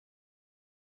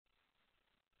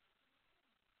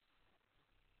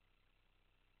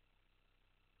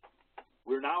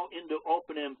we're now into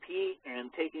OpenMP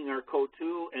and taking our code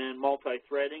 2 and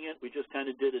multi-threading it. We just kind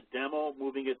of did a demo,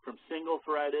 moving it from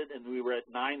single-threaded, and we were at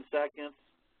 9 seconds.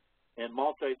 And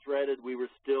multi-threaded, we were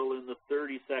still in the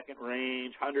 30-second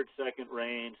range, 100-second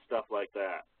range, stuff like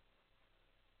that.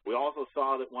 We also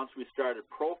saw that once we started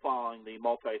profiling the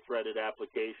multi-threaded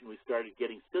application, we started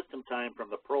getting system time from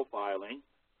the profiling,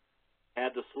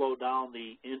 had to slow down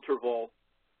the interval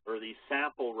or the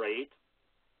sample rate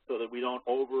so that we don't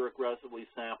over-aggressively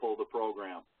sample the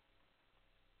program.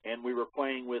 And we were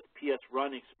playing with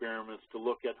psrun experiments to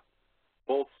look at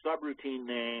both subroutine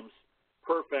names,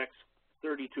 perfx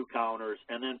 32 counters,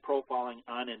 and then profiling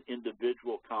on an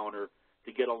individual counter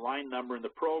to get a line number in the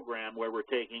program where we're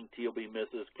taking TLB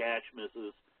misses, cache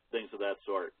misses, things of that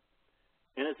sort.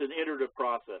 And it's an iterative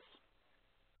process.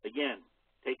 Again,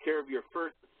 take care of your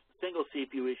first single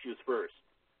CPU issues first,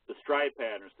 the stride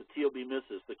patterns, the TLB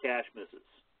misses, the cache misses.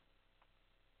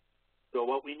 So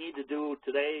what we need to do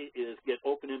today is get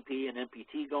OpenMP and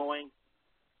MPT going.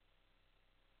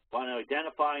 Want to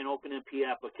identify an OpenMP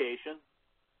application.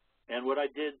 And what I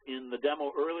did in the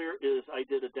demo earlier is I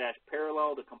did a dash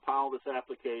parallel to compile this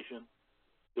application.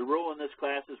 The rule in this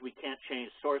class is we can't change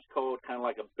source code, kind of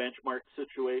like a benchmark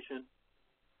situation.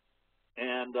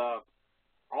 And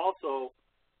also,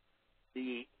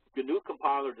 the GNU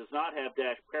compiler does not have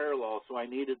dash parallel, so I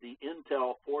needed the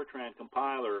Intel Fortran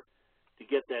compiler to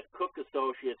get that Cook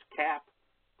Associates CAP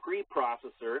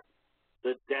preprocessor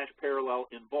that dash parallel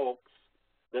invokes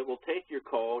that will take your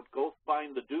code, go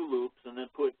find the do loops, and then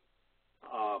put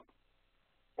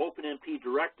OpenMP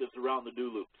directives around the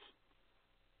do loops.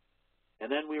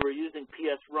 And then we were using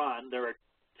psrun. There are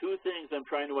two things I'm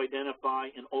trying to identify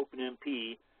in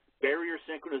OpenMP: barrier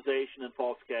synchronization and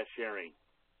false cache sharing.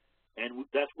 And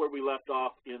that's where we left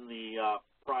off in the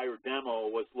prior demo,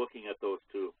 was looking at those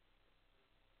two.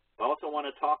 I also want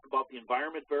to talk about the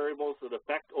environment variables that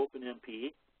affect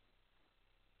OpenMP.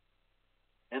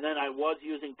 And then I was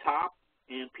using top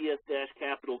and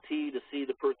PS-T to see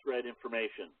the per thread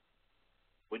information.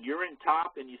 When you're in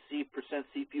top and you see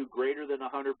 %CPU greater than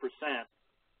 100%,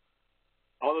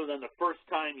 other than the first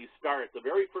time you start, the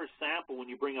very first sample when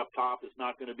you bring up top is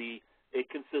not going to be a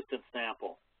consistent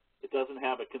sample. It doesn't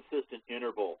have a consistent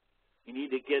interval. You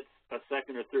need to get a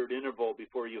second or third interval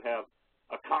before you have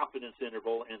a confidence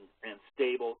interval and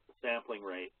stable sampling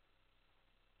rate.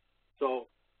 So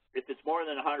if it's more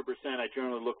than 100%, I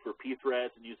generally look for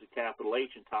p-threads and use a capital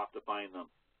H in top to find them.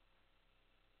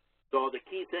 So the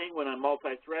key thing when I'm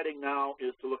multi-threading now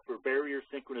is to look for barrier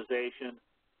synchronization.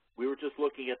 We were just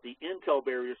looking at the Intel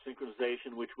barrier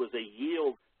synchronization, which was a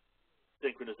yield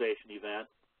synchronization event.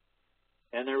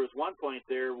 And there was one point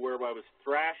there where I was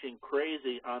thrashing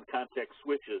crazy on context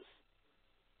switches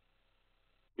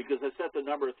because I set the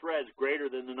number of threads greater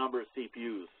than the number of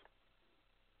CPUs.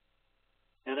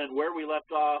 And then where we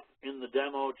left off in the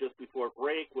demo just before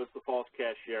break was the false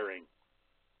cache sharing.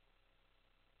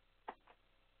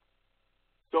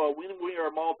 So when we are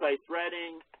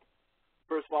multi-threading,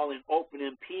 first of all, in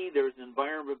OpenMP, there's an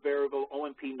environment variable,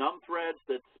 OMP num threads,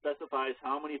 that specifies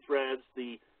how many threads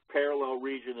the parallel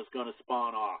region is going to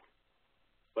spawn off.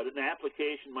 But an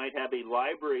application might have a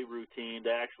library routine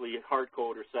to actually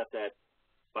hardcode or set that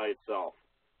by itself.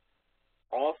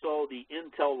 Also, the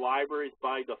Intel libraries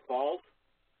by default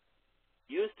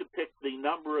used to pick the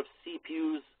number of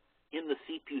CPUs in the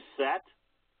CPU set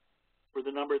for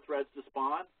the number of threads to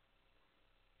spawn.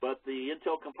 But the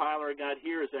Intel compiler I got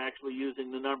here is actually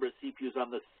using the number of CPUs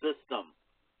on the system.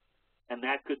 And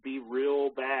that could be real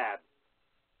bad.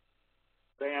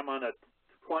 Say I'm on a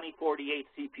 2048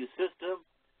 CPU system,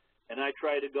 and I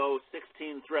try to go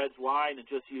 16 threads wide and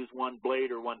just use one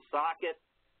blade or one socket.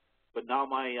 But now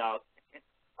my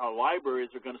libraries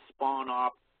are going to spawn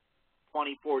off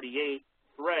 2048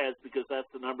 threads because that's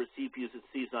the number of CPUs it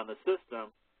sees on the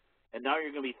system. And now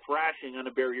you're going to be thrashing on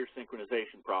a barrier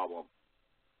synchronization problem.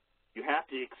 You have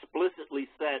to explicitly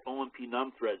set OMP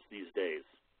num threads these days.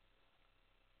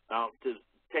 Now, to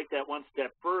take that one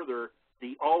step further,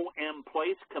 the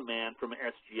omplace command from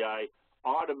SGI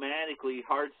automatically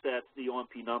hard sets the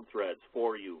OMP num threads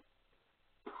for you.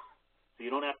 So you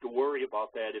don't have to worry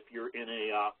about that if you're in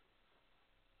a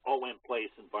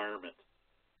omplace environment.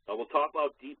 Now, we'll talk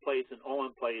about dplace and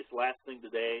omplace last thing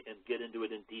today and get into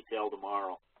it in detail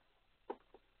tomorrow.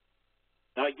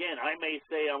 Now, again, I may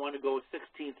say I want to go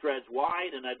 16 threads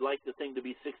wide and I'd like the thing to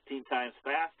be 16 times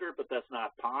faster, but that's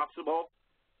not possible.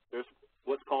 There's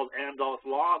what's called Amdahl's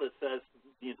law that says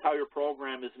the entire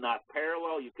program is not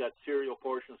parallel. You've got serial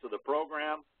portions of the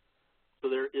program. So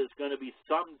there is going to be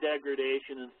some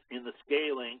degradation in the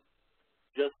scaling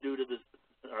just due to the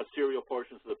serial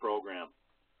portions of the program.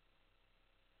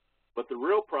 But the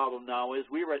real problem now is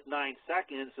we were at 9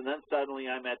 seconds, and then suddenly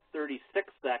I'm at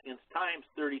 36 seconds times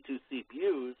 32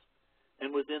 CPUs,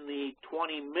 and within the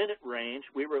 20-minute range,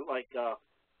 we were like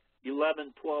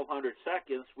 1,200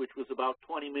 seconds, which was about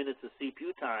 20 minutes of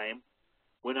CPU time.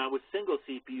 When I was single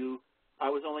CPU, I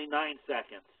was only 9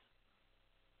 seconds.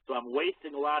 So I'm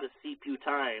wasting a lot of CPU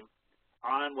time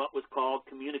on what was called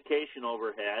communication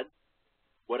overhead,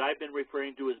 what I've been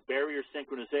referring to as barrier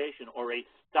synchronization, or a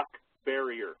stuck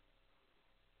barrier.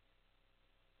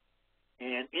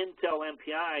 And Intel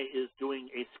MPI is doing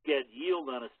a sched yield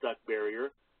on a stuck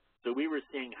barrier, so we were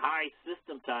seeing high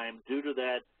system time due to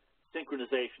that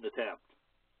synchronization attempt.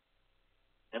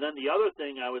 And then the other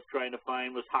thing I was trying to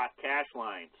find was hot cache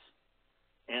lines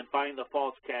and find the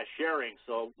false cache sharing.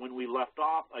 So when we left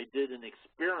off, I did an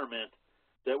experiment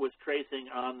that was tracing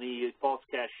on the false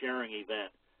cache sharing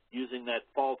event using that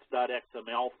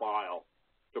false.xml file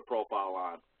to profile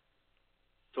on.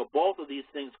 So both of these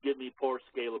things give me poor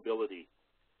scalability.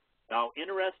 Now,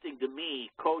 interesting to me,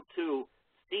 Code 2,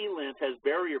 CLint has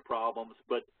barrier problems,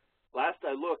 but last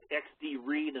I looked, XD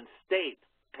read and state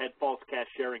had false cache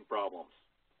sharing problems.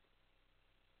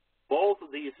 Both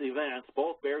of these events,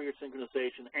 both barrier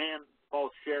synchronization and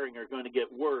false sharing, are going to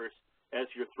get worse as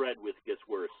your thread width gets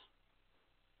worse.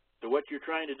 So what you're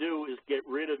trying to do is get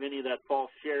rid of any of that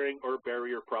false sharing or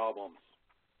barrier problems.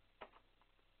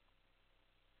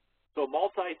 So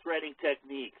multi-threading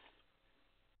techniques.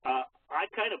 I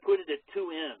kind of put it at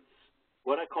two ends,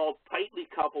 what I call tightly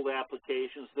coupled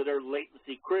applications that are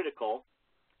latency critical,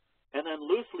 and then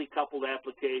loosely coupled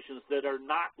applications that are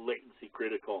not latency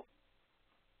critical.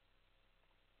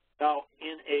 Now,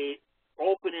 in a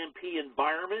OpenMP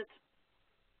environment,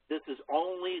 this is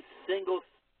only single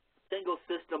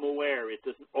system aware.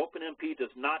 OpenMP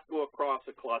does not go across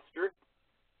a cluster.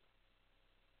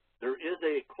 There is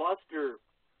a cluster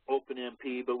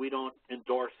OpenMP, but we don't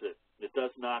endorse it. It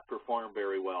does not perform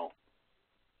very well.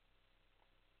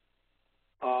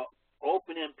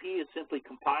 OpenMP is simply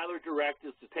compiler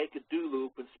directives to take a do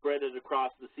loop and spread it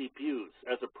across the CPUs.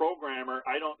 As a programmer,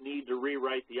 I don't need to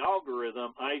rewrite the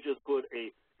algorithm. I just put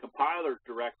a compiler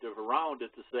directive around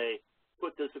it to say,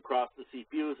 put this across the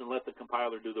CPUs and let the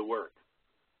compiler do the work.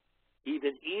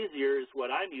 Even easier is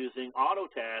what I'm using,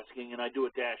 auto-tasking, and I do a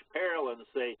dash parallel and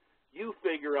say, you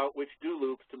figure out which do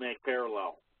loops to make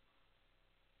parallel.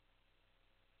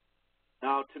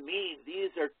 Now, to me,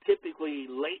 these are typically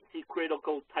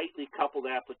latency-critical, tightly coupled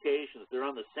applications. They're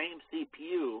on the same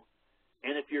CPU,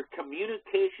 and if you're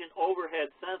communication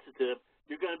overhead sensitive,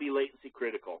 you're going to be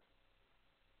latency-critical.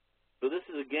 So this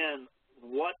is, again,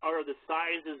 what are the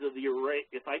sizes of the array?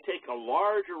 If I take a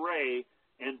large array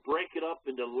and break it up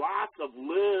into lots of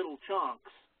little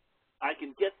chunks, I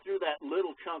can get through that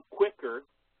little chunk quicker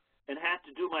and have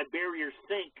to do my barrier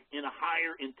sync in a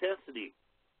higher intensity.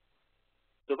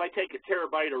 So if I take a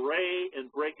terabyte array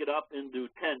and break it up into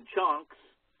 10 chunks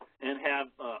and have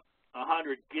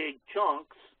 100 gig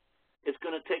chunks, it's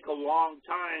going to take a long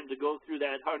time to go through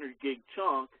that 100 gig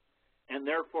chunk, and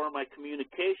therefore my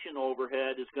communication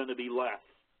overhead is going to be less.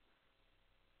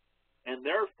 And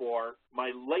therefore,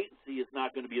 my latency is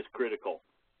not going to be as critical.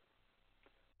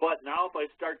 But now if I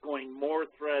start going more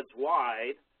threads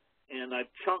wide, and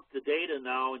I've chunked the data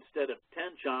now, instead of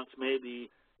 10 chunks, maybe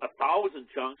 1,000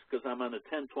 chunks, because I'm on a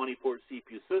 1024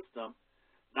 CPU system,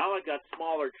 now I've got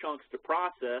smaller chunks to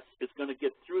process. It's going to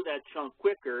get through that chunk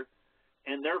quicker,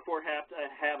 and therefore have to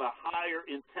have a higher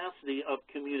intensity of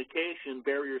communication,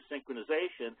 barrier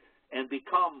synchronization, and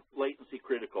become latency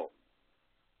critical.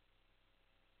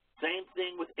 Same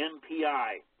thing with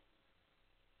MPI.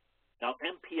 Now,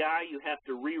 MPI, you have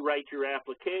to rewrite your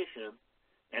application,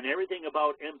 and everything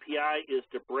about MPI is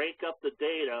to break up the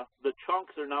data. The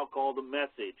chunks are now called a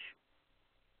message.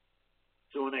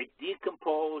 So when I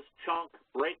decompose, chunk,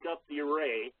 break up the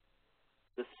array,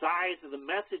 the size of the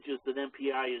messages that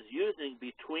MPI is using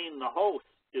between the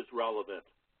hosts is relevant.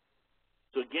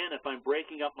 So again, if I'm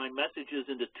breaking up my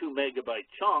messages into 2 megabyte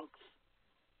chunks,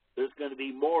 there's going to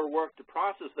be more work to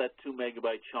process that 2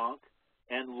 megabyte chunk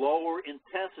and lower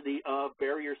intensity of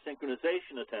barrier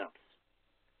synchronization attempts.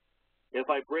 If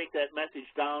I break that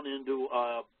message down into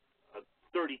a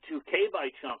 32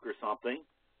 kbyte chunk or something,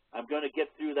 I'm going to get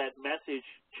through that message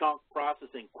chunk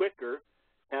processing quicker,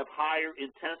 have higher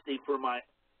intensity for my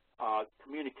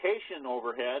communication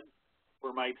overhead,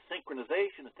 for my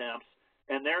synchronization attempts,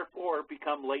 and therefore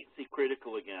become latency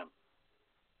critical again.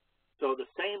 So the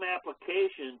same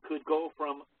application could go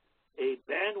from a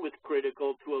bandwidth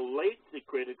critical to a latency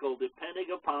critical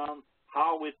depending upon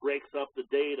how it breaks up the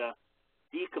data,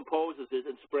 decomposes it,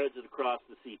 and spreads it across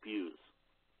the CPUs.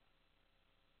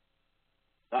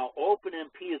 Now,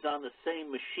 OpenMP is on the same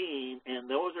machine, and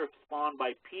those are spawned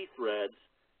by pthreads,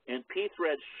 and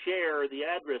pthreads share the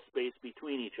address space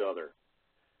between each other.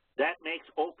 That makes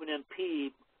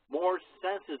OpenMP more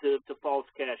sensitive to false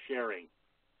cache sharing.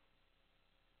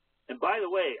 And by the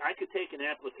way, I could take an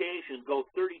application, go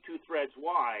 32 threads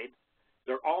wide,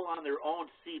 they're all on their own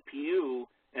CPU,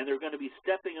 and they're going to be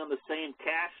stepping on the same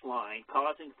cache line,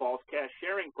 causing false cache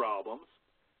sharing problems,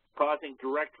 causing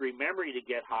directory memory to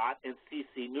get hot, and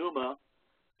CC NUMA,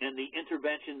 and the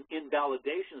intervention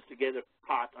invalidations to get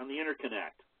hot on the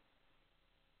interconnect.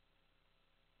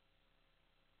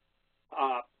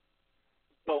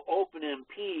 So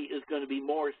OpenMP is going to be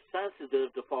more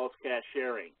sensitive to false cache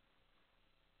sharing.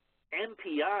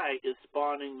 MPI is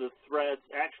spawning the threads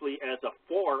actually as a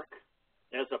fork,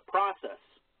 as a process.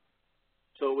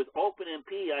 So with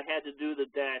OpenMP, I had to do the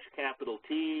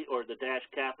 -T or the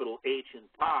 -H in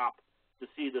top to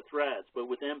see the threads. But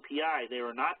with MPI, they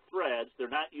are not threads. They're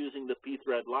not using the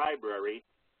pthread library.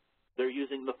 They're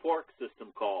using the fork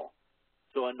system call.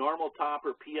 So a normal top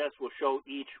or PS will show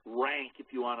each rank,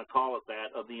 if you want to call it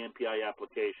that, of the MPI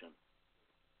application.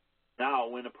 Now,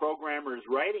 when a programmer is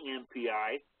writing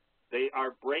MPI, they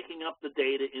are breaking up the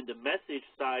data into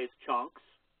message-sized chunks.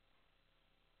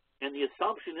 And the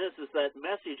assumption is that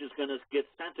message is going to get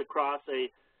sent across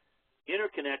a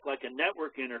interconnect like a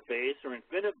network interface or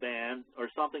InfiniBand or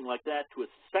something like that to a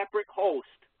separate host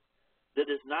that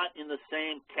is not in the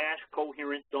same cache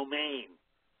coherent domain.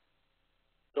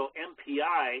 So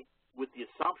MPI, with the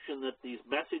assumption that these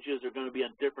messages are going to be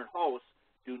on different hosts,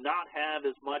 do not have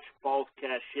as much false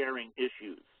cache sharing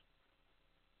issues.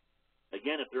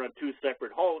 Again, if they're on two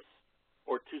separate hosts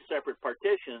or two separate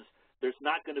partitions, there's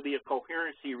not going to be a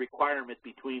coherency requirement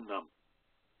between them.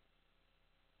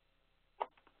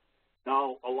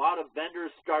 Now, a lot of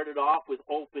vendors started off with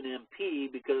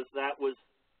OpenMP because that was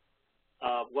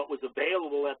what was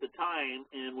available at the time,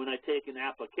 and when I take an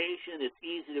application, it's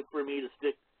easy for me to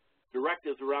stick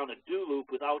directives around a do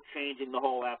loop without changing the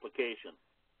whole application.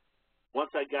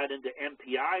 Once I got into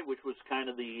MPI, which was kind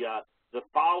of the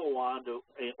follow-on to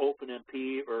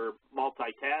OpenMP or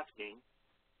multitasking,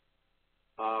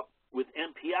 with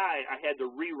MPI, I had to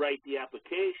rewrite the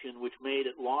application, which made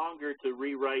it longer to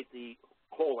rewrite the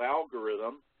whole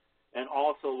algorithm and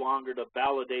also longer to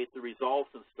validate the results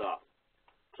and stuff.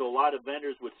 So a lot of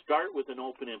vendors would start with an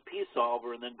OpenMP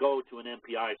solver and then go to an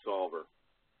MPI solver.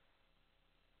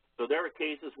 So there are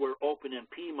cases where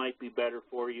OpenMP might be better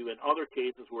for you and other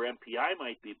cases where MPI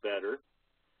might be better.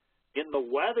 In the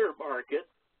weather market,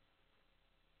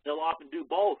 they'll often do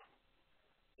both.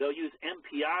 They'll use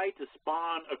MPI to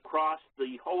spawn across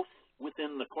the hosts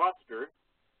within the cluster.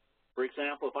 For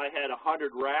example, if I had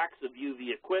 100 racks of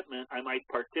UV equipment, I might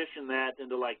partition that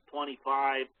into like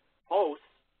 25 hosts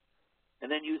and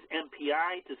then use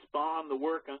MPI to spawn the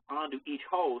work onto each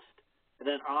host, and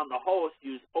then on the host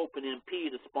use OpenMP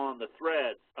to spawn the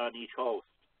threads on each host.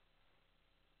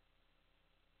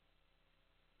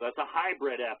 So that's a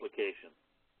hybrid application.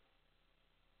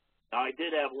 Now, I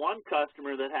did have one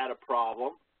customer that had a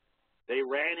problem. They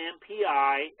ran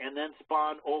MPI and then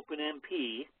spawned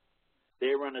OpenMP.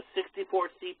 They run a 64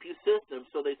 CPU system,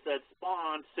 so they said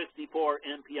spawn 64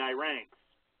 MPI ranks.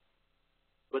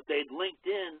 But they'd linked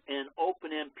in an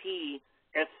OpenMP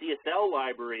SCSL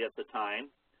library at the time,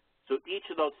 so each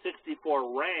of those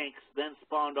 64 ranks then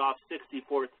spawned off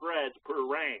 64 threads per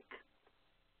rank.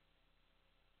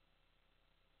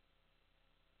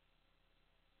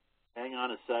 Hang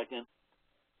on a second.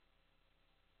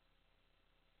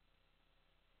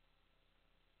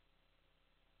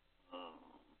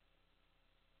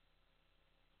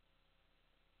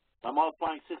 I'm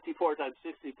multiplying 64 times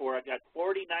 64. I got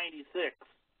 4096.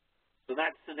 So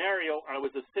that scenario, I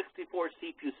was a 64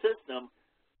 CPU system,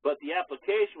 but the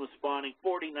application was spawning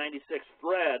 4096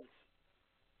 threads,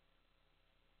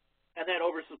 and that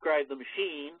oversubscribed the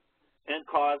machine and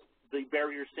caused the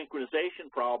barrier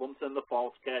synchronization problems and the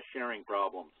false cache sharing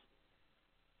problems.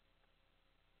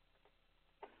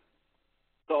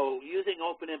 So using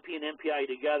OpenMP and MPI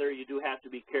together, you do have to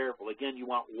be careful. Again, you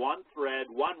want one thread,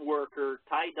 one worker,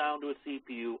 tied down to a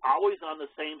CPU, always on the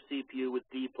same CPU with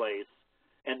dplace,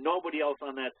 and nobody else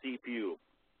on that CPU.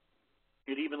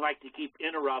 You'd even like to keep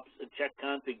interrupts and check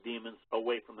config daemons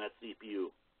away from that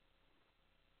CPU.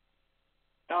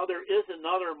 Now, there is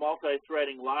another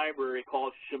multi-threading library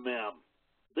called XMM.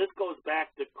 This goes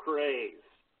back to Cray's.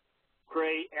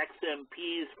 Cray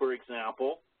XMPs, for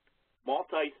example,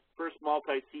 first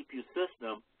multi-CPU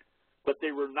system, but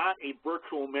they were not a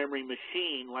virtual memory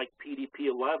machine like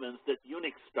PDP-11s that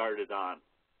Unix started on.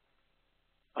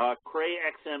 Cray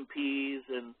XMPs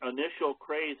and initial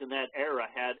Crays in that era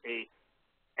had a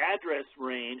address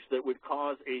range that would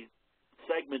cause a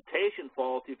segmentation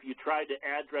fault if you tried to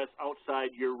address outside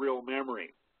your real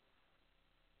memory.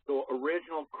 So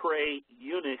original Cray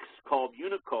Unix, called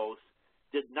Unicos,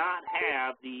 did not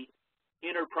have the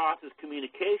inter-process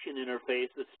communication interface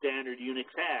that standard Unix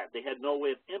had. They had no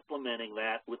way of implementing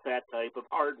that with that type of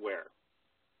hardware.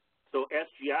 So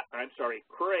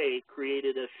Cray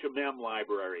created a SHMEM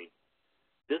library.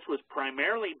 This was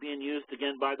primarily being used,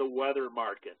 again, by the weather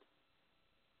market.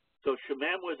 So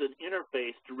SHMEM was an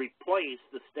interface to replace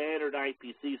the standard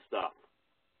IPC stuff.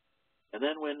 And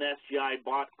then when SGI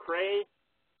bought Cray,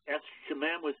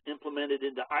 SHMEM was implemented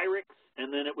into IRIX,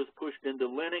 and then it was pushed into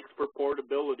Linux for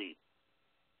portability.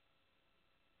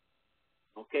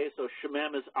 Okay, so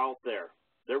SHMEM is out there.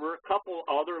 There were a couple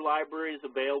other libraries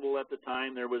available at the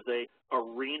time. There was a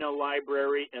Arena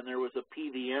library, and there was a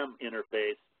PVM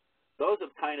interface. Those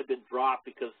have kind of been dropped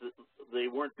because they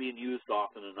weren't being used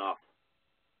often enough.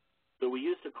 So we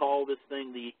used to call this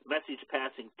thing the Message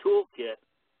Passing Toolkit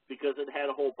because it had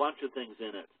a whole bunch of things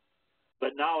in it.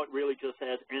 But now it really just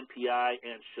has MPI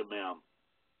and SHMEM.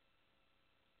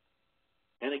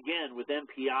 And again, with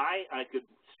MPI, I could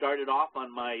start it off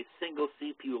on my single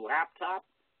CPU laptop,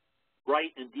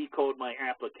 write and decode my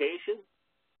application,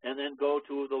 and then go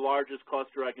to the largest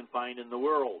cluster I can find in the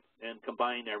world and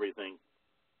combine everything.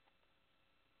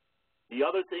 The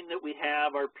other thing that we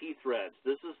have are pthreads.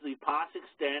 This is the POSIX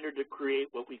standard to create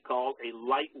what we call a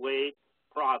lightweight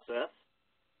process.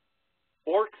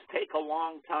 Forks take a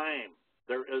long time.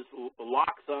 There is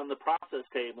locks on the process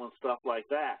table and stuff like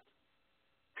that.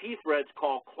 Pthreads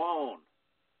call clone.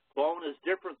 Clone is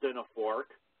different than a fork.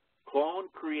 Clone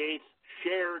creates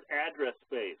shared address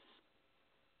space.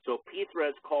 So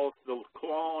pthreads calls the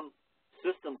clone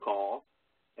system call,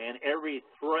 and every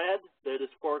thread that is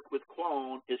forked with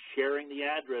clone is sharing the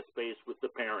address space with the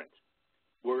parent,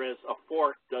 whereas a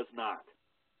fork does not.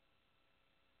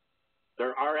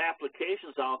 There are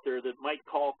applications out there that might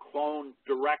call clone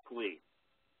directly.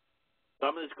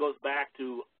 Some of this goes back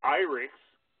to IRIX,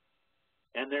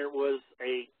 and there was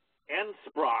a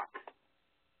NSPROC.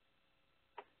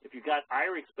 If you got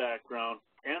IRIX background,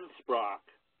 NSPROC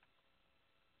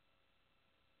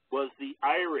was the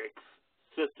IRIX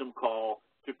system call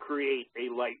to create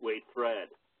a lightweight thread.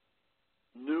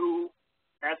 New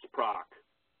SPROC,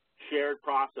 shared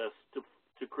process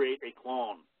to create a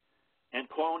clone. And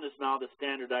clone is now the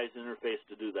standardized interface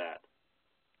to do that.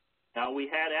 Now, we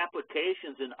had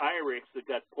applications in IRIX that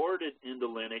got ported into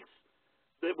Linux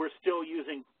that were still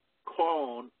using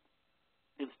clone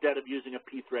instead of using a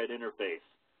pthread interface.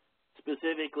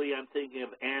 Specifically, I'm thinking of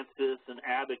ANSYS and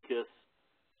Abacus.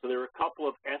 So there are a couple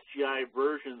of SGI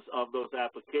versions of those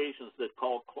applications that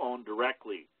call clone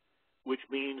directly, which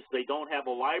means they don't have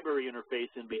a library interface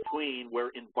in between where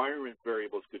environment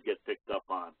variables could get picked up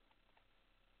on.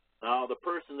 Now, the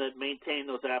person that maintained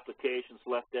those applications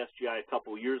left SGI a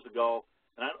couple years ago,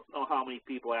 and I don't know how many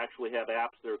people actually have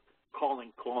apps they're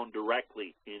calling clone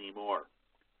directly anymore.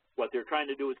 What they're trying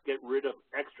to do is get rid of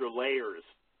extra layers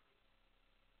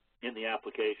in the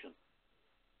application.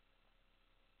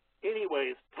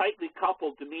 Anyways, tightly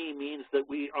coupled to me means that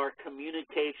we are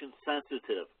communication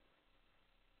sensitive.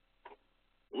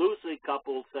 Loosely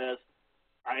coupled says,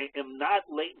 I am not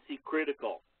latency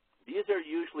critical. These are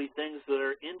usually things that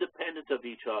are independent of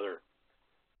each other.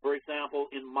 For example,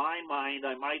 in my mind,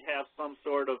 I might have some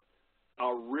sort of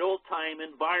a real-time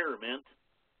environment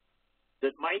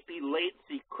that might be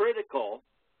latency critical,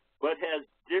 but has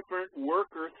different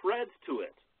worker threads to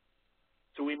it.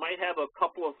 So we might have a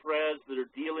couple of threads that are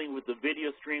dealing with the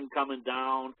video stream coming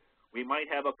down. We might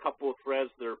have a couple of threads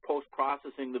that are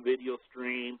post-processing the video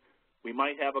stream. We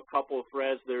might have a couple of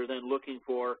threads that are then looking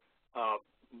for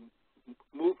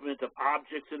movement of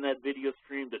objects in that video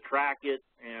stream to track it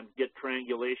and get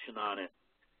triangulation on it.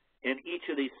 And each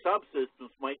of these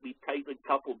subsystems might be tightly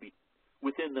coupled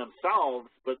within themselves,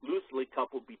 but loosely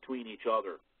coupled between each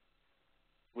other.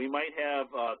 We might have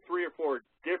 3 or 4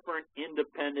 different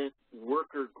independent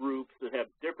worker groups that have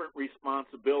different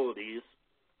responsibilities.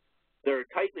 They're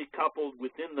tightly coupled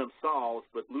within themselves,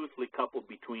 but loosely coupled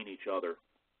between each other.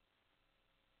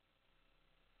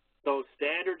 So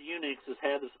standard Unix has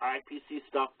had this IPC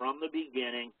stuff from the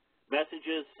beginning,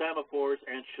 messages, semaphores,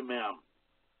 and SHMEM.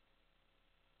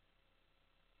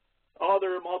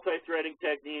 Other multi-threading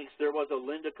techniques, there was a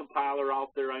Lynda compiler out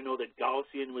there. I know that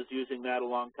Gaussian was using that a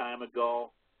long time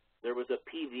ago. There was a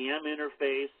PVM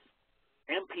interface.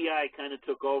 MPI kind of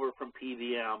took over from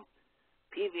PVM.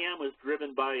 PVM was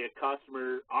driven by a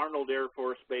customer, Arnold Air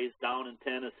Force Base down in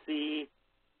Tennessee,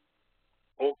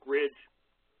 Oak Ridge,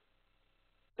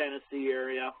 Tennessee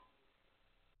area.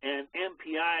 And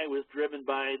MPI was driven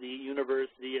by the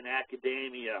university and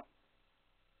academia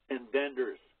and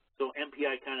vendors. So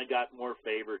MPI kind of got more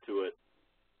favor to it.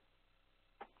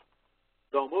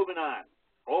 So moving on.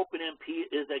 OpenMP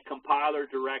is a compiler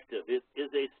directive. It is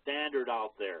a standard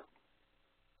out there.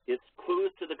 It's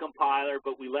clues to the compiler,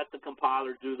 but we let the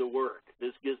compiler do the work.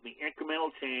 This gives me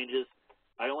incremental changes.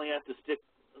 I only have to stick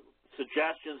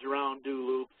suggestions around do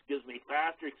loops, gives me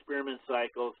faster experiment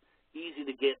cycles, easy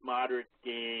to get moderate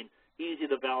gain, easy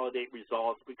to validate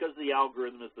results because the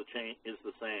algorithm is the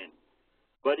same.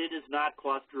 But it is not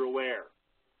cluster aware.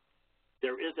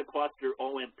 There is a cluster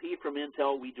OMP from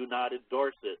Intel. We do not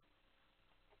endorse it.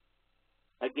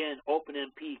 Again,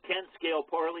 OpenMP can scale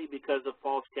poorly because of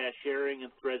false cache sharing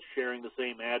and threads sharing the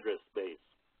same address space.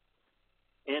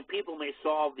 And people may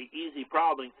solve the easy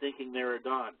problem thinking they're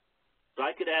done. So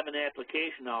I could have an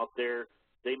application out there,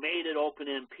 they made it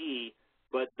OpenMP,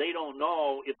 but they don't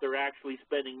know if they're actually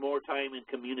spending more time in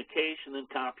communication than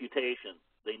computation.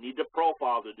 They need to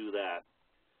profile to do that.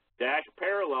 Dash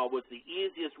parallel was the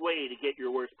easiest way to get your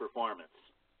worst performance.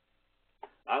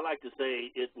 I like to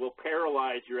say it will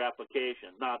parallelize your application,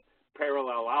 not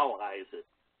parallelize it.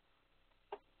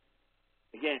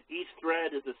 Again, each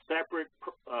thread is a separate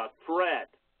thread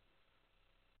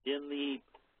in the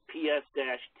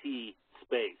ps-t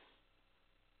space.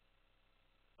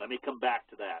 Let me come back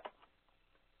to that.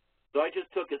 So I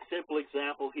just took a simple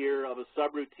example here of a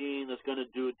subroutine that's going to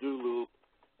do a do loop,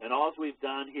 and all we've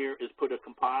done here is put a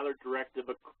compiler directive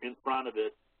in front of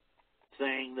it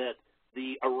saying that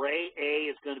the array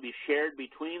A is going to be shared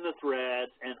between the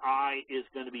threads, and I is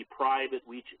going to be private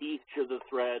with each of the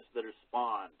threads that are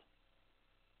spawned.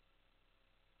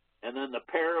 And then the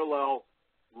parallel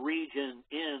region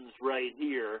ends right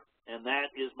here, and that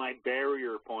is my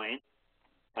barrier point.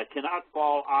 I cannot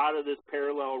fall out of this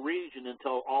parallel region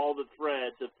until all the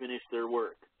threads have finished their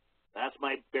work. That's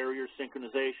my barrier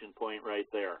synchronization point right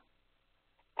there.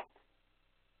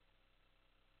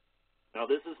 Now,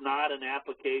 this is not an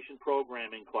application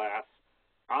programming class.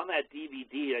 On that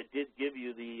DVD, I did give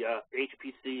you the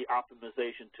HPC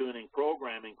optimization tuning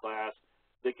programming class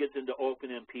that gets into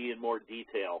OpenMP in more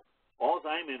detail. All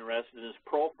I'm interested in is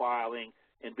profiling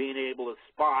and being able to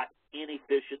spot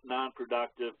inefficient,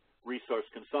 non-productive resource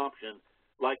consumption,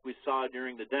 like we saw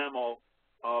during the demo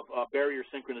of a barrier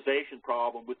synchronization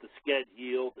problem with the sched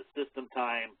yield, the system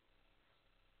time,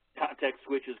 context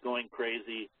switches going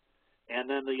crazy, and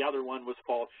then the other one was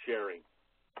false sharing.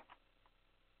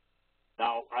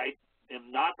 Now, I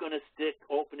am not going to stick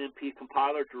OpenMP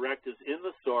compiler directives in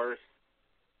the source.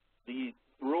 The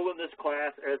rule in this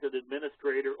class as an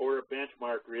administrator or a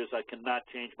benchmarker is I cannot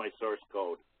change my source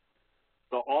code.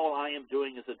 So all I am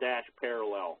doing is a dash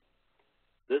parallel.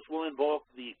 This will invoke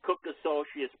the Cook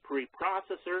Associates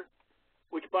preprocessor,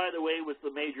 which, by the way, was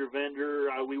the major vendor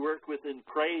we worked with in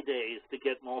Cray days to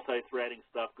get multi-threading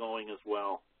stuff going as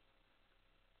well.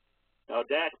 Now,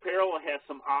 dash parallel has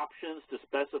some options to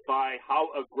specify how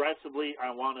aggressively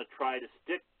I want to try to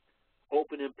stick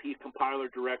OpenMP compiler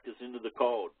directives into the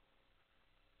code.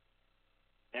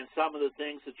 And some of the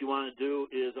things that you want to do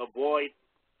is avoid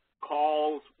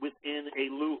calls within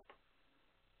a loop,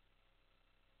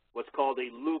 what's called a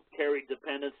loop carried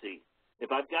dependency.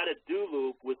 If I've got a do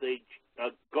loop with a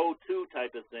go-to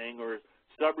type of thing or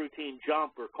subroutine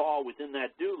jump or call within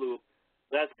that do loop,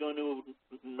 that's going to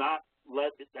not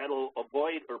that'll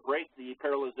avoid or break the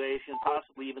parallelization,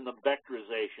 possibly even the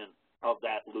vectorization of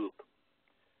that loop.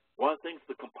 One of the things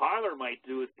the compiler might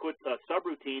do is put a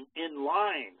subroutine in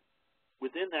line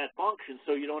within that function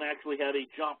so you don't actually have a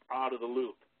jump out of the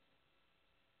loop.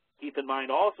 Keep in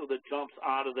mind also that jumps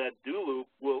out of that do loop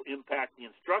will impact the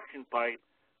instruction pipe,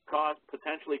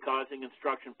 potentially causing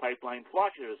instruction pipeline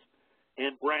flushes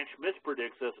and branch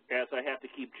mispredicts as I have to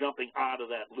keep jumping out of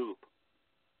that loop.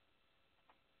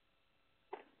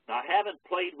 Now, I haven't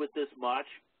played with this much,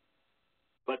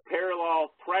 but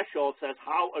parallel threshold says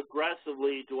how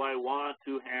aggressively do I want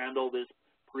to handle this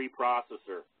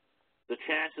preprocessor. The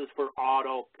chances for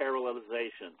auto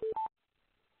parallelization.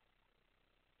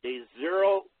 A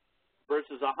 0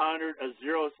 versus 100, a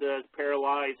 0 says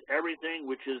parallelize everything,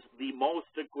 which is the most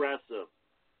aggressive.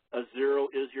 A 0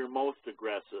 is your most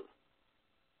aggressive.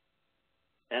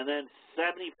 And then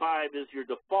 75 is your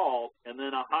default, and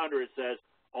then 100 says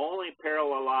only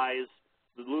parallelize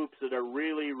the loops that are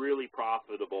really, really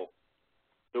profitable.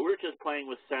 So we're just playing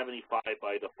with 75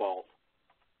 by default.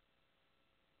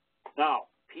 Now,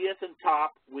 PS and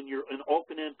top, when you're in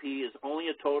OpenMP, is only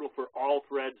a total for all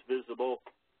threads visible.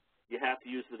 You have to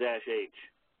use the -H.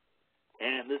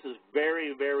 And this is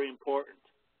very, very important.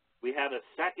 We have a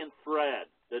second thread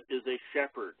that is a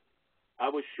shepherd. I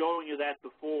was showing you that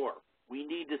before. We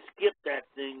need to skip that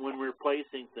thing when we're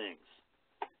placing things.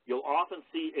 You'll often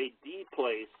see a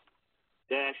dplace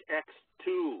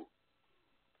 -x2.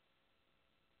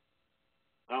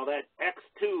 Now that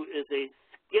x2 is a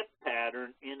skip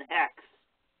pattern in hex.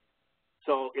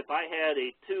 So if I had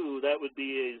a 2, that would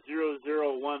be a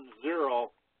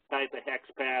 0010 type of hex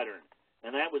pattern.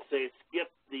 And that would say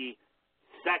skip the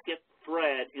second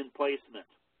thread in placement.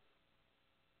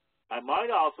 I might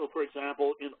also, for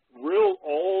example, in real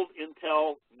old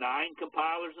Intel 9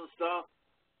 compilers and stuff,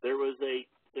 there were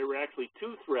actually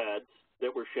 2 threads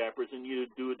that were shepherds, and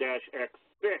you'd do a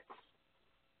 -x6.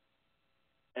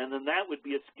 And then that would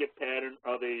be a skip pattern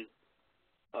of a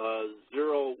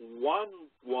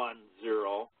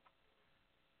 0110.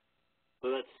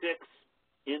 So that 6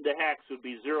 into hex would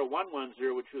be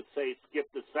 0110, which would say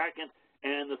skip the second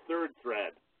and the third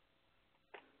thread.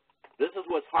 This is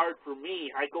what's hard for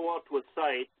me. I go out to a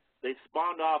site, they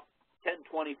spawned off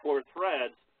 1024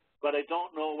 threads, but I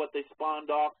don't know what they spawned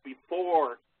off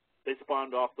before they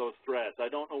spawned off those threads. I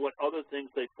don't know what other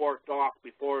things they forked off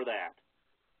before that.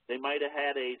 They might have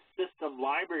had a system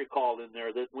library call in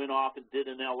there that went off and did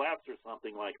an ls or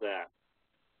something like that.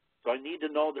 So I need to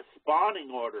know the spawning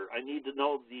order. I need to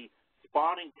know the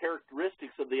spawning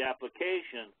characteristics of the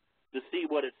application to see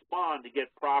what it spawned to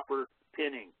get proper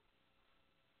pinning.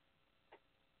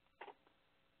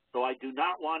 So I do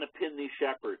not want to pin these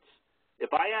shepherds.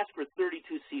 If I ask for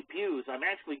 32 CPUs, I'm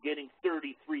actually getting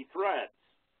 33 threads.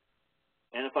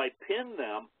 And if I pin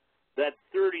them, that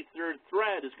 33rd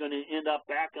thread is going to end up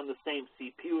back on the same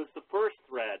CPU as the first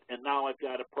thread, and now I've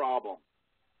got a problem.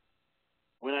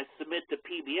 When I submit to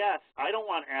PBS, I don't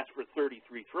want to ask for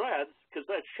 33 threads because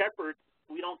that shepherd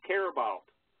we don't care about.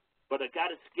 But I've got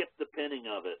to skip the pinning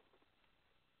of it.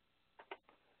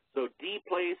 So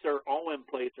dplace or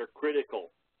OMplace are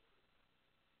critical.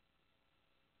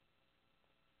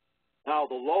 Now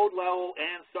the load level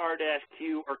and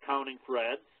star-q are counting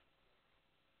threads.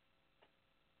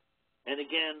 And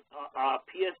again,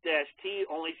 ps-t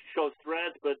only shows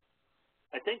threads, but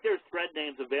I think there's thread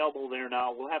names available there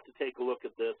now. We'll have to take a look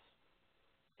at this.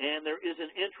 And there is an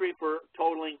entry for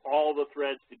totaling all the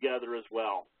threads together as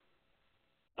well.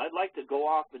 I'd like to go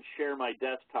off and share my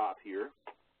desktop here.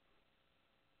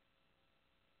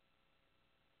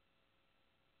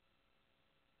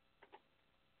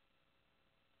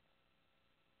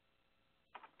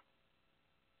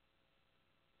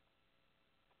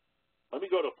 Let me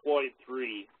go to Floyd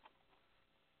 3,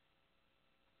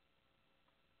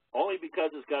 only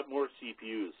because it's got more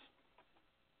CPUs.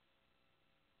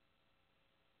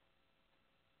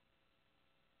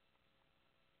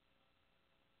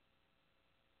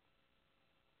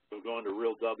 So going to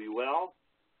real WL.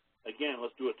 Again,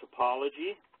 let's do a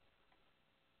topology.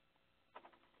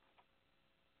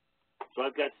 So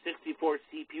I've got 64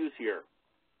 CPUs here.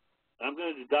 I'm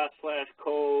going to do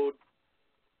 /code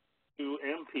to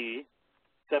MP,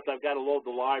 except I've got to load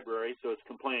the library, so it's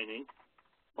complaining.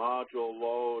 Module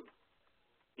load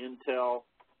Intel,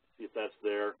 see if that's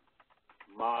there.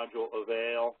 Module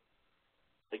avail.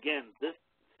 Again, this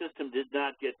system did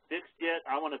not get fixed yet.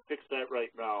 I want to fix that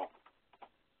right now.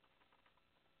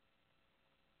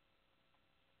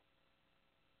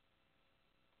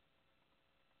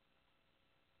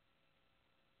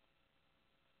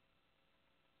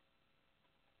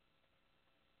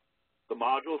 The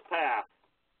module's path.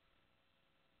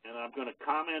 And I'm going to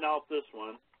comment out this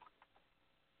one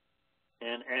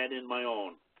and add in my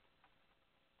own.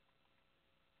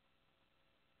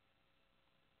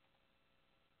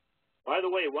 By the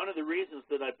way, one of the reasons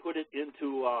that I put it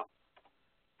into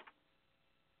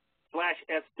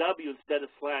 /SW instead of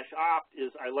 /opt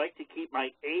is I like to keep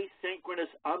my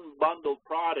asynchronous unbundled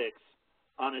products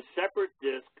on a separate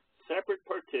disk, separate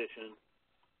partition,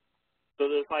 so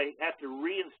that if I have to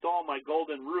reinstall my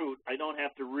golden root, I don't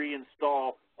have to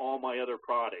reinstall all my other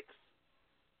products.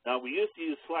 Now, we used to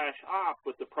use /opt,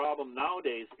 but the problem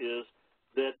nowadays is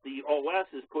that the OS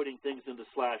is putting things into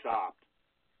 /opt.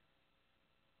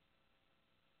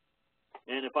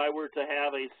 And if I were to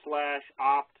have a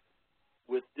 /opt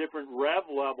with different rev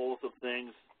levels of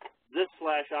things, this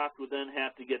 /opt would then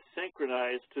have to get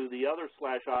synchronized to the other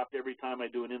 /opt every time I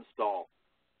do an install.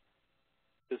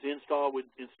 Because the install would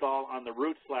install on the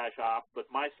root /opt,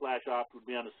 but my /opt would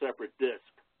be on a separate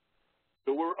disk.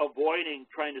 So we're avoiding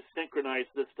trying to synchronize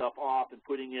this stuff off and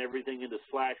putting everything into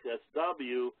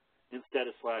 /SW instead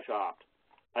of /opt.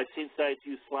 I've seen sites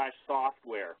use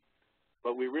 /software,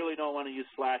 but we really don't want to use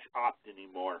 /opt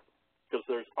anymore because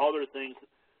there's other things.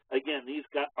 Again, these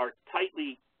are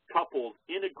tightly coupled,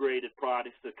 integrated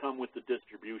products that come with the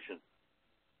distribution.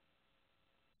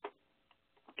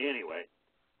 Anyway,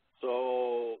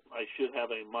 so I should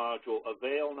have a module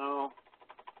avail now.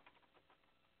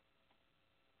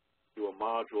 Do a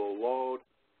module load.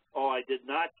 Oh, I did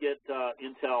not get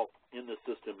Intel in the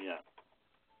system yet.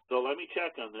 So let me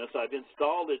check on this. I've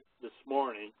installed it this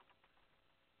morning.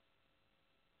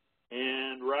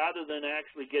 And rather than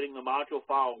actually getting the module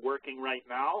file working right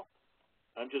now,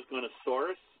 I'm just going to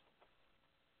source.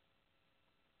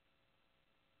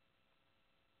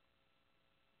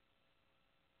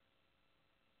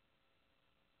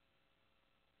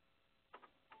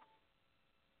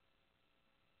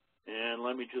 And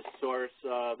let me just source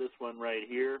this one right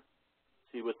here,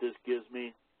 see what this gives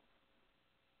me.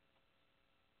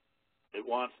 It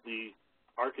wants the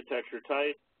architecture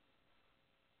type.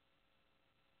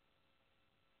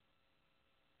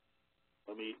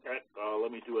 Let me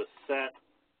do a set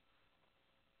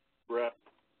rep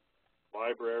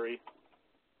library.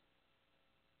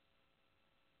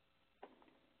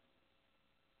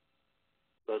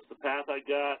 That's the path I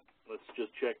got. Let's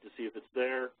just check to see if it's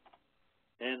there.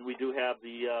 And we do have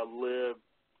the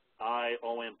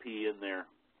lib.i.omp in there.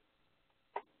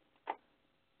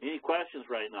 Any questions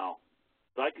right now?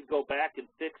 So I could go back and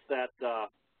fix that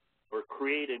or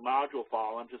create a module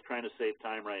file. I'm just trying to save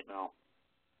time right now.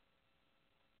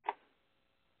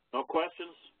 No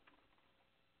questions?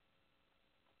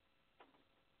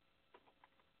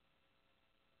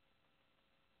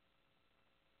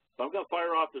 So I'm going to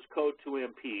fire off this code to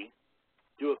MP,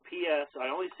 do a PS. I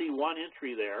only see one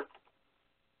entry there.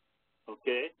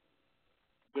 Okay.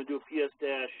 I'm going to do a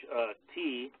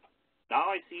PS-T. Now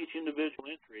I see each individual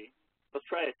entry. Let's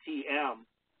try a TM.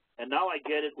 And now I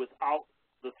get it without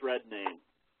the thread name.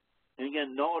 And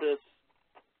again, notice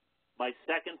my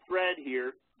second thread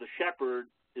here, the shepherd,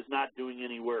 is not doing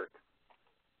any work.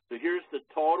 So here's the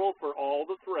total for all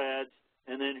the threads,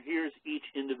 and then here's each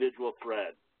individual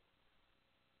thread.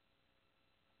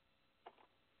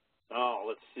 Oh,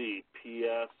 let's see,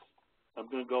 PS. I'm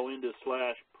going to go into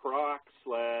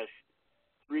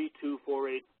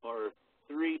 /proc/3248 or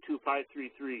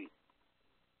 32533.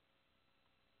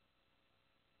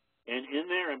 And in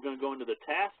there, I'm going to go into the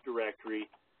task directory,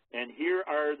 and here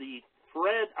are the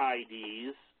thread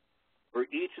IDs for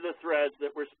each of the threads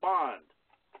that respond.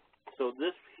 So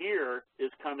this here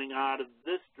is coming out of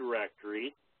this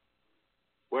directory,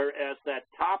 whereas that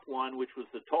top one, which was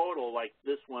the total, like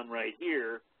this one right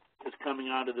here, is coming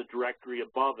out of the directory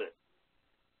above it.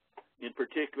 In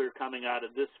particular, coming out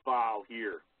of this file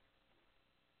here.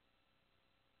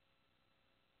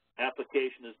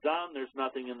 Application is done. There's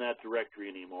nothing in that directory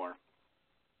anymore.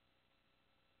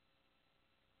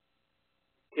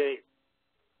 Okay.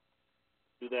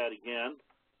 Do that again.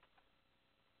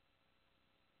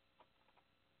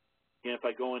 Again, if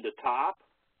I go into top,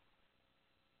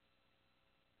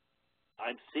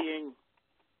 I'm seeing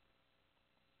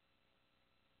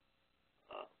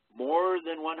more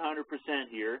than 100%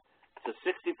 here. It's a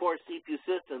 64 CPU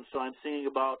system, so I'm seeing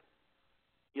about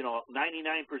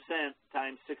 99%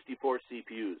 times 64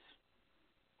 CPUs.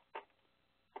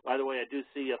 By the way, I do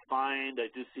see a find. I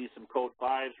do see some code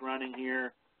 5s running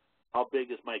here. How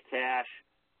big is my cache?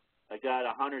 I got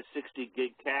 160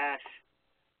 gig cache.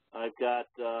 I've got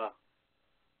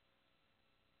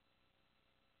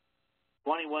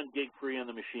 21 gig free on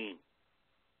the machine.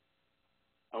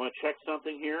 I want to check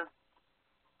something here.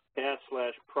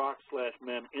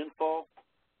 path/proc/mem-info.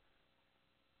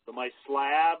 So my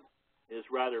slab is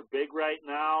rather big right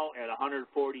now at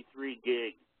 143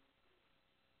 gig.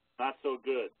 Not so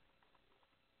good.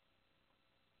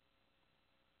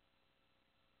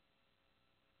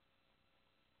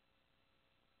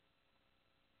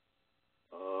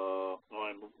 No,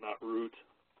 I'm not root.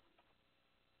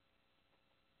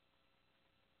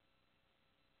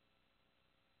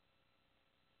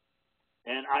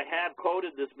 And I have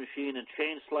coded this machine and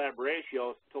changed slab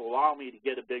ratios to allow me to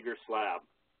get a bigger slab.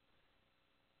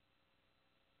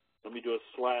 Let me do a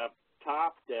slab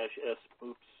top -s,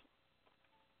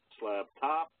 slab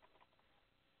top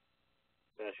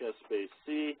 -s space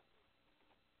C.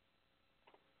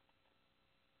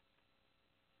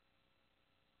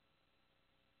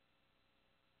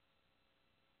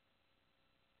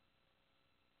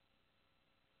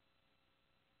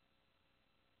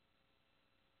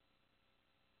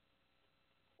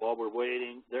 While we're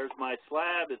waiting, there's my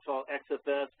slab. It's all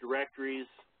XFS directories.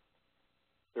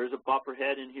 There's a buffer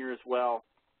head in here as well.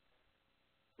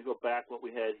 Let me go back what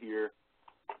we had here.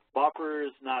 Buffer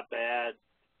is not bad,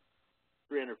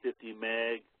 350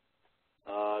 meg.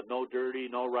 No dirty,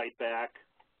 no write back.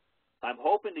 I'm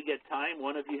hoping to get time.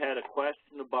 One of you had a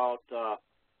question about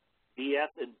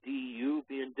DF and DU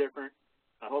being different.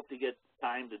 I hope to get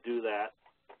time to do that.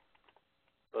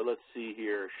 But let's see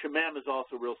here. Shemem is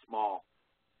also real small.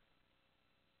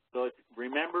 So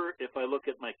remember, if I look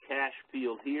at my cache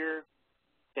field here,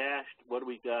 cached, what do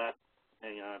we got?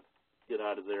 Hang on, get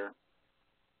out of there.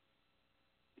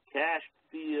 The cached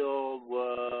field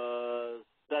was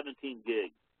 17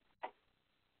 gig.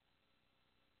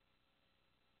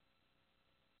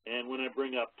 And when I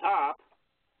bring up top,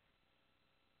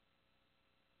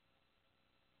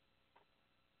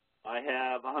 I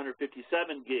have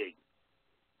 157 gig.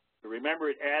 So remember,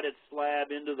 it added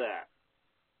slab into that.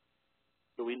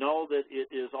 So we know that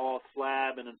it is all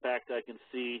slab, and in fact, I can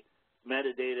see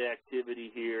metadata activity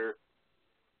here.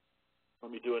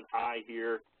 Let me do an I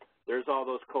here. There's all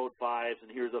those code 5s,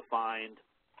 and here's a find.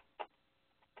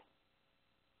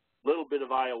 Little bit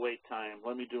of I/O wait time.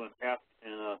 Let me do an F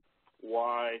and a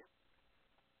Y.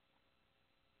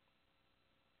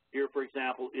 Here, for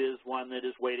example, is one that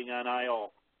is waiting on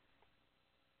I/O.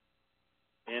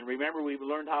 And remember, we've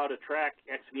learned how to track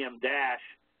XVM dash.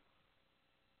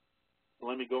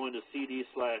 Let me go into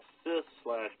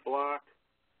cd/sys/block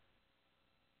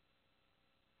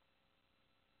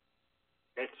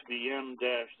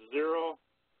XVM-0.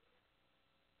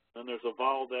 Then there's a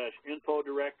vol-info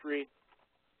directory.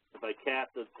 If I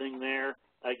cat the thing there,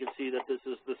 I can see that this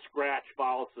is the scratch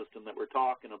file system that we're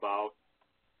talking about.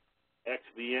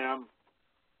 XVM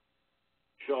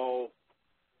show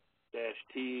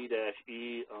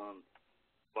 -t-e on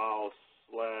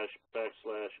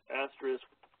vol/\\asterisk.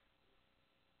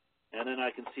 And then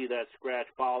I can see that scratch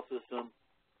file system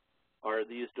are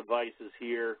these devices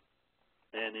here.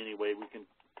 And anyway, we can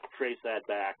trace that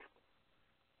back.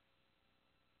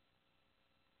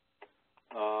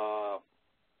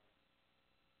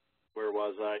 Where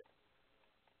was I?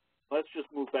 Let's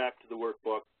just move back to the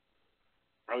workbook.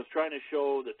 I was trying to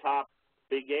show the top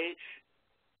big H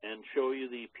and show you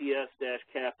the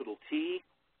PS-T,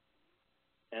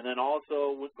 and then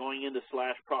also going into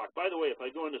 /proc. By the way, if I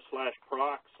go into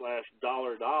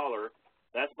 /proc/$,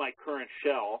 that's my current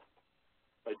shell.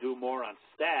 If I do more on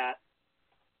stat,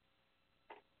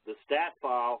 the stat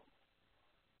file,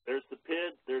 there's the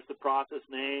PID, there's the process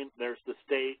name, there's the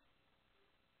state.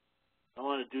 I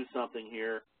want to do something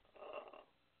here.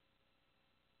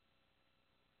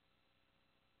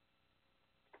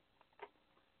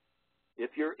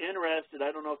 If you're interested,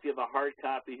 I don't know if you have a hard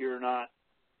copy here or not.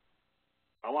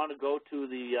 I want to go to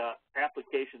the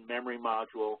application memory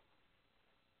module.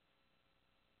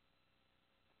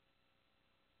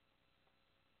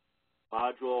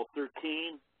 Module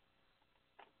 13.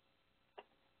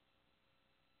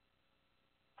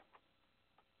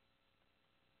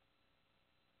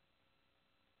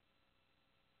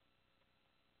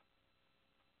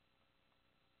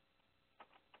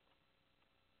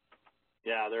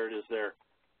 Yeah, there it is there.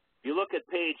 You look at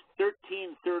page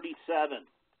 1337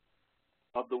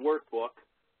 of the workbook.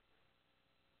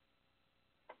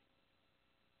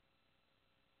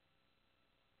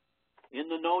 In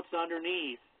the notes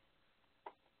underneath,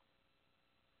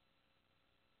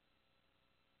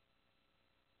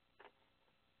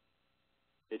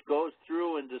 it goes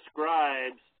through and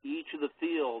describes each of the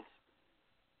fields.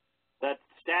 That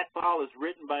stat file is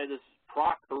written by this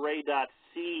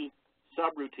proc_array.c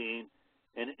subroutine,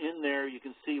 and in there you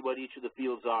can see what each of the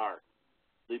fields are.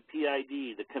 The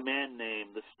PID, the command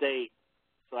name, the state.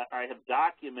 So I have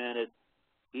documented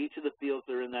each of the fields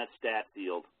that are in that stat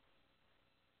field.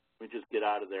 Let me just get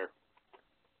out of there.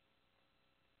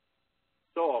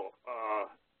 So,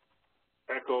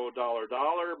 echo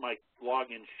 $, my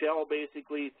login shell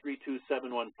basically,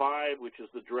 32715, which is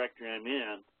the directory I'm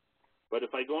in. But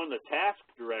if I go in the task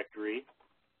directory,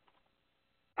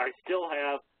 I still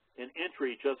have an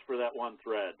entry just for that one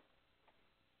thread.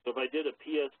 So if I did a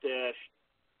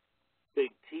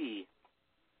PS-big T,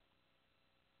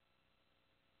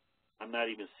 I'm not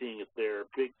even seeing it there,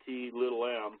 big T, little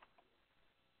m.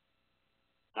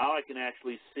 Now I can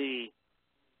actually see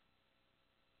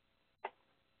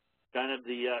kind of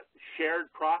the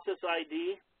shared process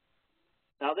ID.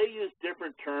 Now they use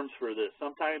different terms for this.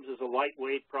 Sometimes it's a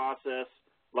lightweight process,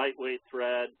 lightweight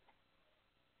thread,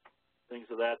 things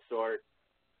of that sort.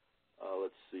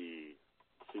 Let's see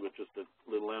what just a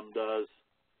little m does.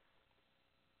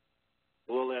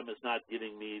 The little m is not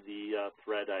giving me the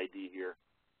thread ID here.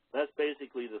 That's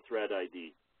basically the thread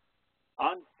ID.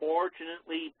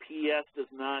 Unfortunately, PS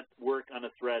does not work on a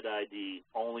thread ID,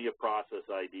 only a process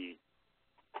ID.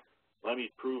 Let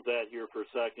me prove that here for a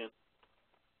second.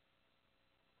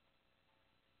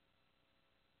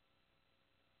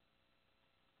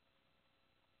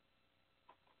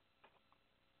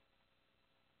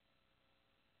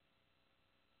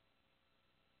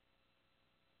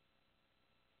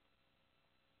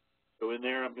 So in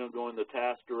there, I'm going to go in the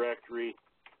task directory.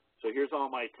 So here's all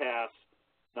my tasks.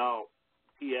 Now,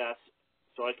 PS,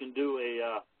 so I can do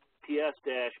a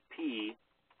PS-P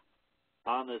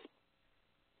on this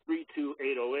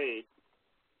 32808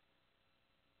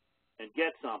 and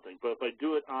get something. But if I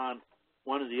do it on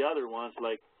one of the other ones,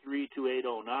 like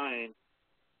 32809,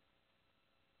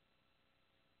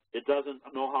 it doesn't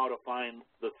know how to find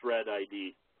the thread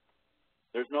ID.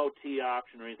 There's no T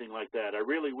option or anything like that. I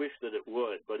really wish that it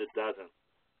would, but it doesn't.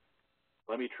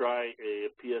 Let me try a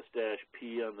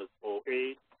PS-P on the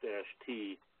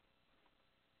 08-T,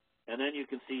 and then you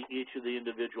can see each of the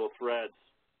individual threads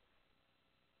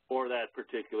for that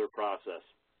particular process.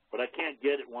 But I can't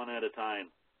get it one at a time.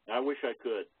 I wish I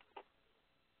could.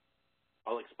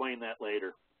 I'll explain that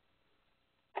later.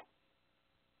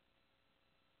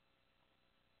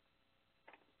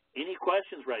 Any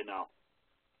questions right now?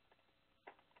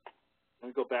 Let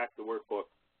me go back to the workbook.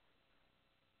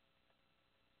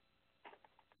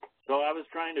 So I was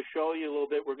trying to show you a little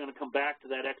bit. We're going to come back to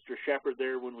that extra shepherd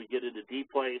there when we get into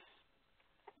dplace.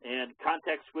 And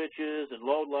context switches and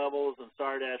load levels and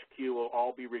star-Q will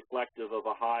all be reflective of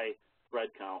a high thread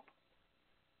count.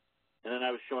 And then I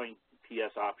was showing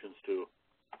PS options too.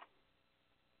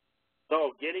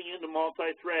 So getting into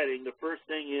multi-threading, the first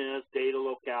thing is data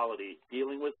locality,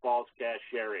 dealing with false cache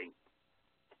sharing.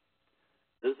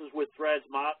 This is with threads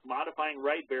modifying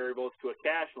write variables to a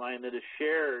cache line that is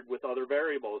shared with other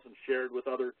variables and shared with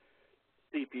other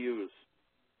CPUs.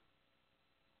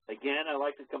 Again, I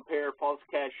like to compare false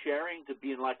cache sharing to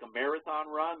being like a marathon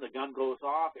run. The gun goes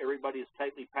off, everybody is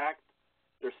tightly packed.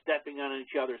 They're stepping on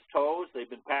each other's toes. They've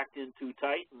been packed in too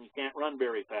tight, and you can't run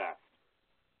very fast.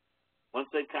 Once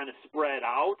they've kind of spread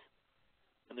out,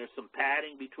 and there's some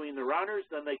padding between the runners,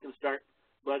 then they can start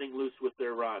letting loose with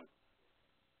their run.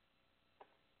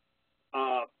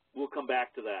 We'll come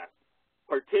back to that.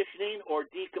 Partitioning or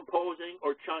decomposing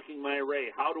or chunking my array.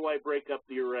 How do I break up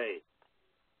the array?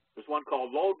 There's one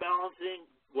called load balancing,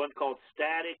 one called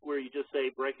static, where you just say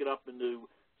break it up into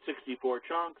 64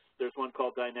 chunks. There's one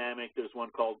called dynamic. There's one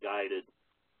called guided.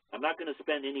 I'm not going to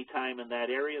spend any time in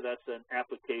that area. That's an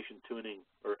application tuning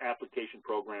or application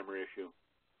programmer issue.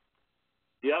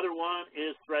 The other one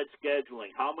is thread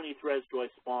scheduling. How many threads do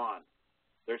I spawn?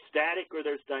 There's static or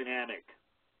there's dynamic.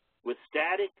 With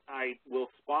static, I will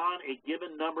spawn a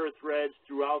given number of threads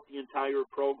throughout the entire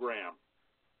program.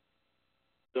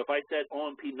 So if I set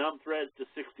OMP num threads to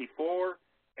 64,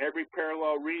 every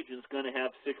parallel region is going to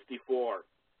have 64.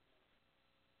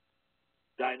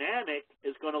 Dynamic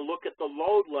is going to look at the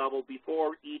load level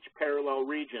before each parallel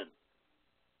region.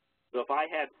 So if I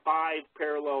had 5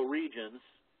 parallel regions,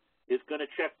 it's going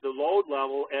to check the load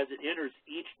level as it enters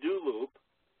each do loop.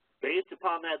 Based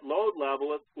upon that load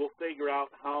level, it will figure out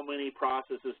how many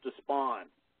processes to spawn,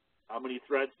 how many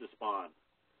threads to spawn.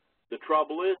 The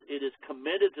trouble is, it is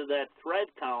committed to that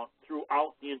thread count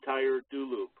throughout the entire do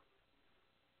loop.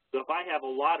 So if I have a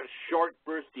lot of short,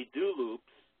 bursty do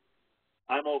loops,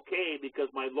 I'm okay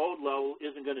because my load level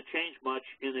isn't going to change much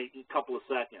in a couple of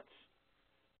seconds.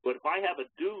 But if I have a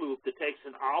do loop that takes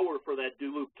an hour for that do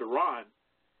loop to run,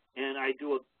 and I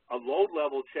do a load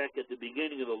level check at the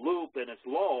beginning of the loop and it's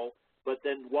low, but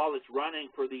then while it's running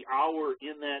for the hour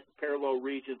in that parallel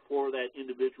region for that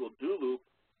individual do loop,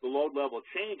 the load level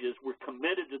changes, we're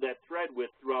committed to that thread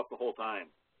width throughout the whole time,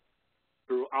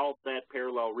 throughout that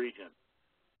parallel region.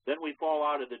 Then we fall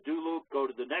out of the do loop, go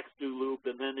to the next do loop,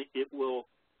 and then it will,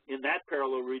 in that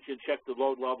parallel region, check the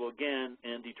load level again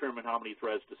and determine how many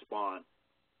threads to spawn.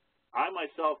 I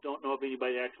myself don't know of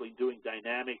anybody actually doing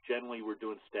dynamic. Generally, we're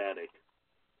doing static.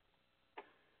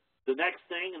 The next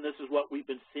thing, and this is what we've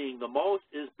been seeing the most,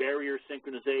 is barrier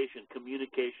synchronization,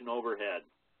 communication overhead.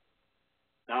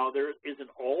 Now, there is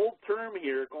an old term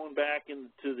here going back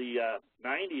into the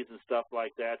 90s and stuff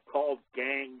like that called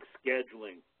gang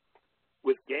scheduling.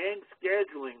 With gang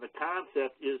scheduling, the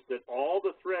concept is that all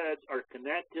the threads are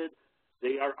connected.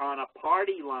 They are on a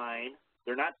party line.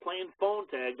 They're not playing phone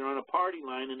tag. They're on a party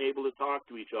line and able to talk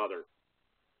to each other.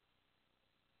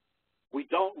 We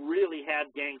don't really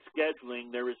have gang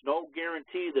scheduling. There is no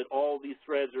guarantee that all these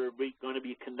threads are going to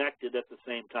be connected at the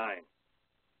same time.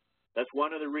 That's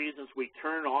one of the reasons we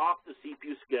turn off the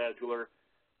CPU scheduler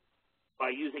by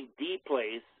using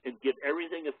dplace and give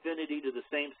everything affinity to the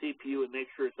same CPU and make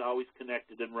sure it's always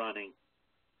connected and running.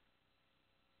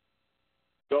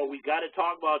 So we got to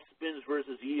talk about spins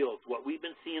versus yields. What we've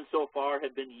been seeing so far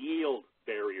have been yield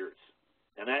barriers,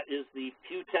 and that is the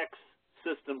Futex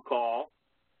system call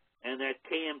and that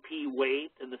KMP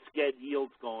wait and the sched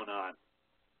yields going on.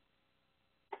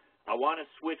 I want to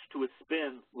switch to a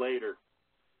spin later.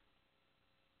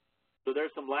 So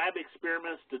there's some lab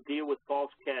experiments to deal with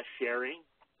false cache sharing.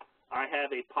 I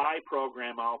have a Pi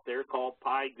program out there called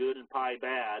Pi Good and Pi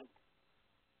Bad.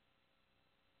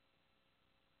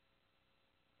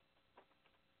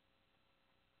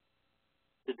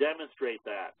 To demonstrate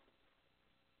that.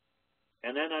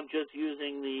 And then I'm just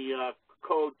using the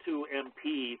code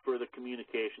 2MP for the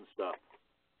communication stuff.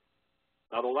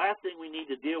 Now the last thing we need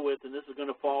to deal with, and this is going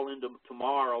to fall into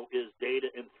tomorrow, is data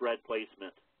and thread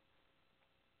placement.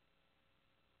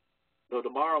 So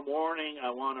tomorrow morning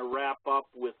I want to wrap up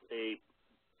with a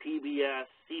PBS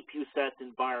CPU set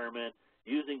environment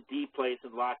using dplace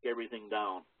and lock everything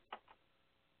down.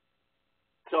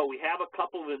 So we have a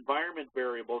couple of environment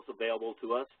variables available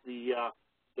to us.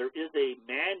 There is a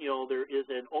manual, there is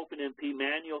an OpenMP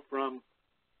manual from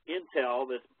Intel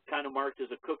that's kind of marked as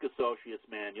a Cook Associates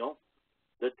manual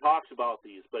that talks about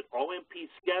these. But OMP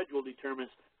schedule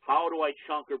determines how do I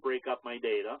chunk or break up my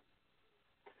data.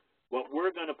 What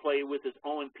we're going to play with is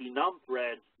OMP num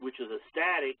threads, which is a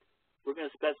static. We're going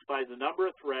to specify the number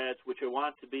of threads, which I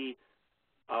want to be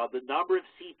the number of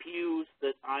CPUs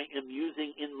that I am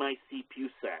using in my CPU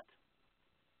set.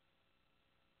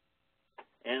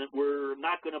 And we're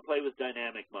not going to play with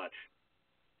dynamic much.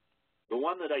 The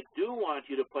one that I do want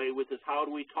you to play with is how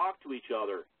do we talk to each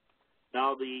other.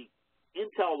 Now, the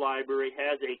Intel library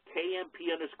has a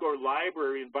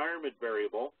KMP_library environment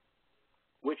variable,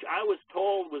 which I was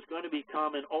told was going to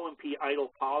become an OMP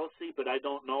idle policy, but I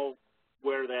don't know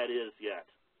where that is yet,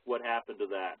 what happened to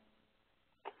that.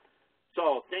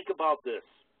 So think about this.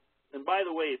 And by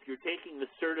the way, if you're taking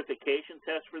the certification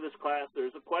test for this class,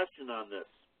 there's a question on this.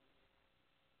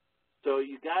 So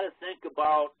you got to think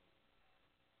about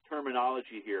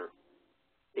terminology here.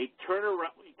 A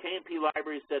turnaround, KMP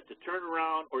library is set to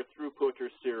turnaround or throughput or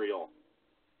serial.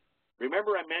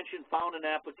 Remember I mentioned found an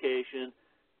application,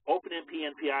 OpenMP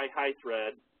NPI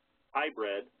hybrid.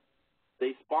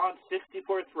 They spawned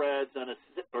 64 threads on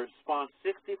or spawned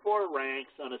 64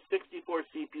 ranks on a 64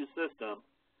 CPU system,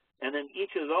 and then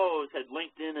each of those had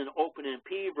linked in an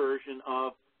OpenMP version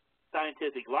of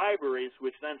scientific libraries,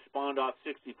 which then spawned off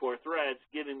 64 threads,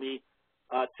 giving me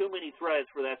too many threads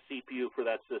for that CPU for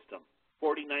that system.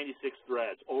 4096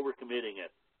 threads, overcommitting it.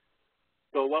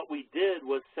 So what we did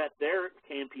was set their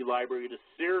KMP library to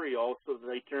serial so that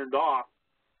they turned off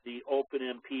the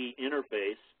OpenMP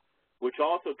interface, which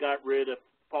also got rid of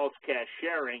false cache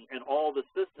sharing and all the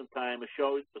system time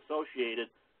associated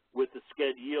with the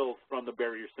sched yields from the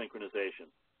barrier synchronization.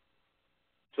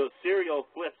 So serial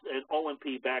flips an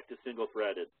OMP back to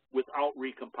single-threaded without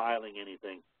recompiling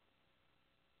anything.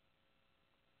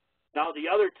 Now the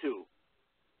other two,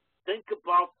 think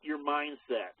about your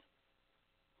mindset.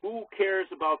 Who cares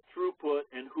about throughput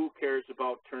and who cares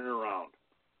about turnaround?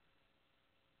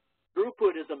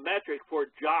 Throughput is a metric for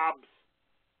jobs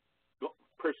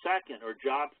per second or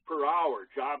jobs per hour,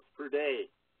 jobs per day.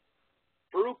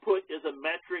 Throughput is a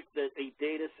metric that a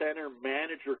data center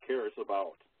manager cares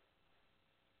about.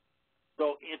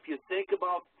 So if you think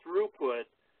about throughput,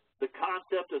 the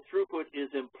concept of throughput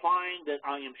is implying that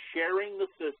I am sharing the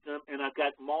system and I've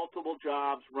got multiple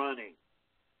jobs running.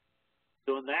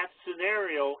 So in that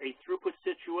scenario, a throughput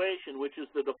situation, which is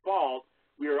the default,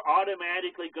 we are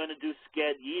automatically going to do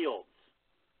sched yields.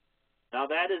 Now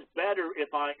that is better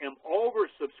if I am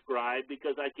oversubscribed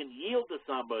because I can yield to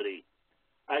somebody.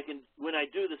 When I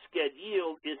do the sched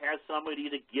yield, it has somebody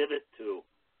to give it to.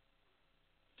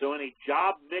 So in a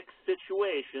job mix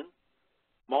situation,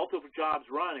 multiple jobs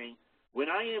running, when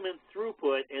I am in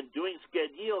throughput and doing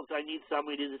sched yields, I need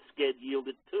somebody to sched yield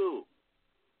it to.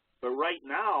 But right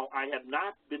now, I have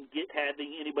not been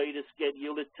having anybody to sched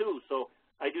yield it to. So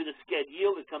I do the sched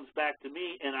yield, it comes back to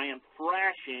me, and I am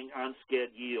thrashing on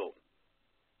sched yield.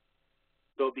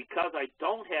 So because I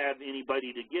don't have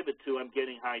anybody to give it to, I'm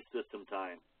getting high system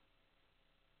time.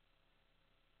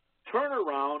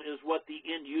 Turnaround is what the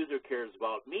end user cares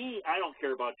about. Me, I don't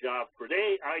care about jobs per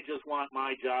day. I just want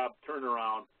my job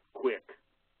turnaround quick.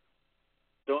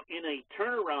 So in a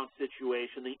turnaround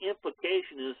situation, the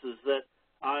implication is that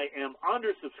I am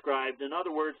undersubscribed. In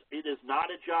other words, it is not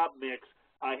a job mix.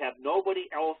 I have nobody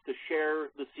else to share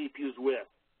the CPUs with.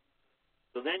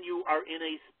 So then you are in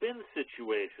a spin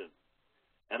situation.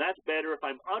 And that's better if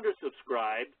I'm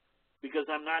undersubscribed because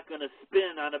I'm not going to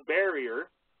spin on a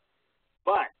barrier.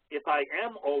 But if I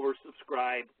am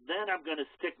oversubscribed, then I'm going to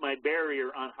stick my barrier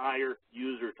on higher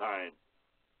user time.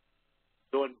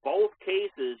 So in both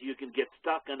cases, you can get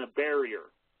stuck on a barrier.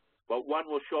 But one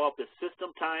will show up as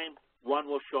system time, one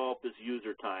will show up as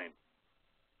user time.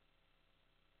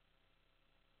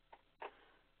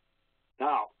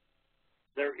 Now,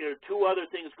 there are two other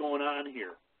things going on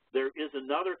here. there is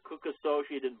another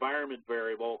cook-associated environment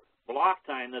variable, block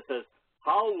time, that says,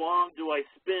 how long do I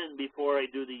spin before I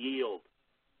do the yield?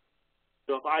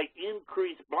 So if I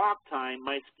increase block time,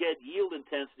 my sched yield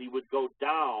intensity would go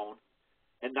down,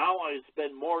 and now I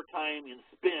spend more time in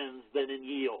spins than in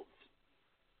yields.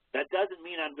 That doesn't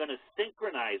mean I'm going to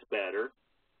synchronize better.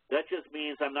 That just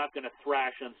means I'm not going to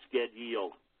thrash on sched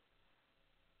yield.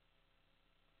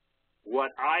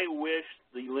 What I wish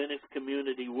the Linux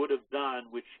community would have done,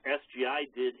 which SGI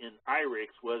did in IRIX,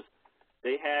 was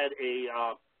they had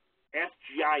a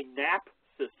SGI NAP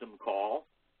system call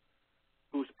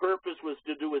whose purpose was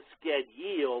to do a sched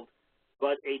yield,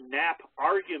 but a NAP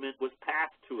argument was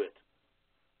passed to it.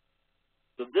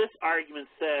 So this argument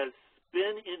says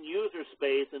spin in user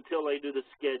space until they do the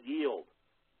sched yield.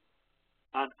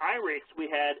 On IRIX, we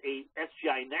had a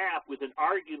SGI NAP with an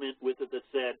argument with it that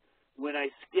said, when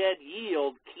I sched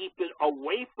yield, keep it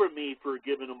away from me for a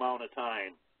given amount of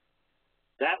time.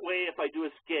 That way, if I do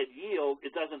a sched yield,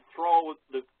 it doesn't throw,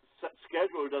 the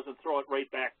scheduler doesn't throw it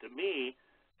right back to me,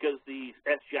 because the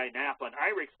SGI NAP on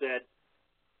IRIX said,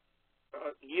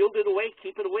 yield it away,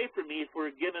 keep it away from me for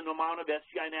a given amount of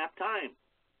SGI NAP time.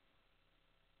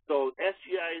 So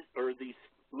SGI, or the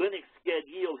Linux sched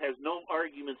yield, has no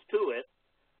arguments to it.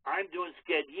 I'm doing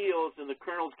sched yields, and the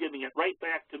kernel's giving it right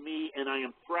back to me, and I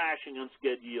am thrashing on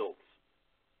sched yields.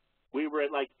 We were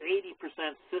at like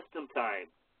 80% system time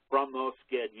from those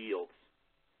sched yields.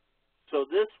 So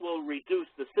this will reduce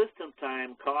the system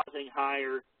time, causing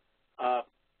higher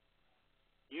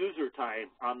user time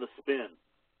on the spin.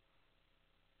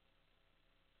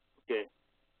 Okay.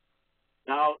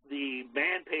 Now, the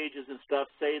man pages and stuff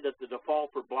say that the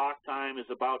default for block time is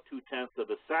about 0.2 of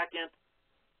a second.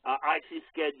 I see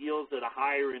sched yields at a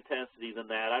higher intensity than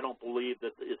that. I don't believe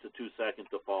that it's a 2-second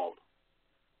default.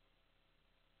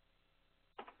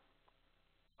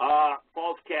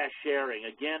 False cache sharing.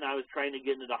 Again, I was trying to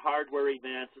get into hardware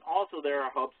events. And also, there are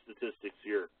hub statistics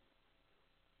here.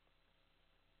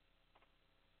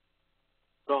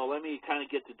 So let me kind of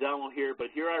get to demo here. But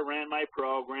here I ran my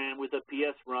program with a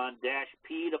psrun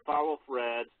 -p to follow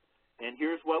threads. And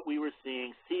here's what we were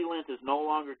seeing. CLint is no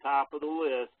longer top of the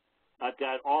list. I've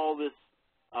got all this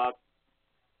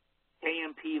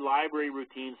KMP library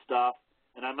routine stuff,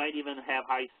 and I might even have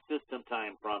high system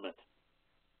time from it.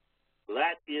 So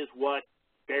that is what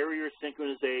barrier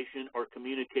synchronization or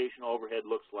communication overhead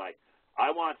looks like.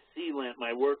 I want CLint,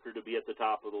 my worker, to be at the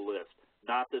top of the list,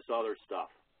 not this other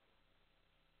stuff.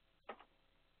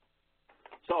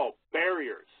 So,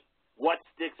 barriers. What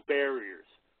sticks barriers?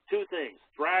 Two things,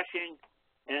 thrashing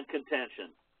and contention.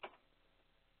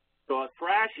 So a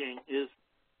thrashing is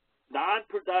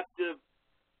non-productive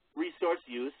resource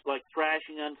use, like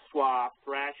thrashing on swap,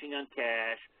 thrashing on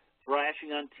cache,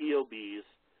 thrashing on TOBs.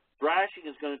 Thrashing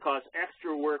is going to cause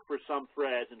extra work for some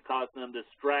threads and cause them to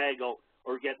straggle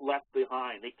or get left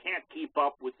behind. They can't keep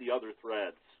up with the other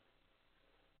threads.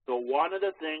 So one of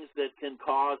the things that can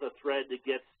cause a thread to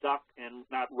get stuck and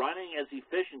not running as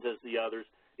efficient as the others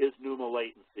is NUMA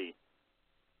latency.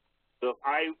 So if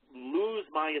I lose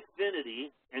my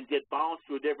affinity and get bounced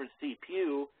to a different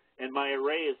CPU and my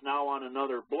array is now on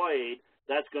another blade,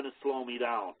 that's going to slow me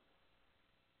down.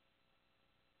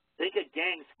 Think of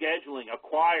gang scheduling,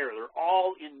 acquire, they're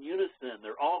all in unison,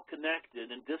 they're all connected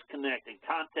and disconnecting,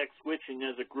 context switching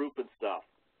as a group and stuff.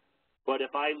 But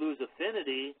if I lose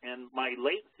affinity and my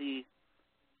latency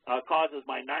causes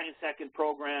my 9-second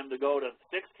program to go to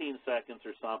 16 seconds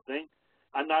or something,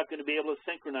 I'm not going to be able to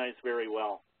synchronize very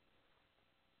well.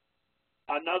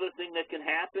 Another thing that can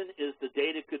happen is the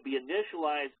data could be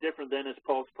initialized different than it's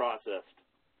post-processed.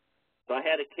 So I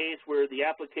had a case where the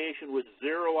application would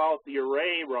zero out the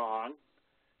array wrong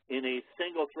in a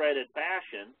single-threaded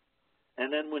fashion,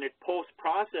 and then when it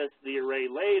post-processed the array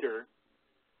later,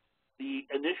 the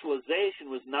initialization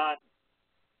was not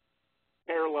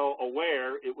parallel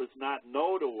aware, it was not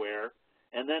node aware,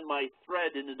 and then my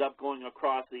thread ended up going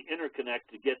across the interconnect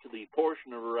to get to the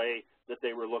portion of array that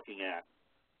they were looking at.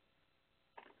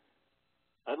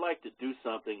 I'd like to do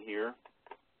something here.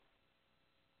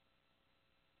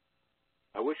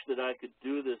 I wish that I could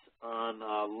do this on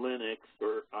Linux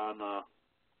or on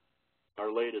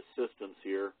our latest systems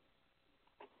here.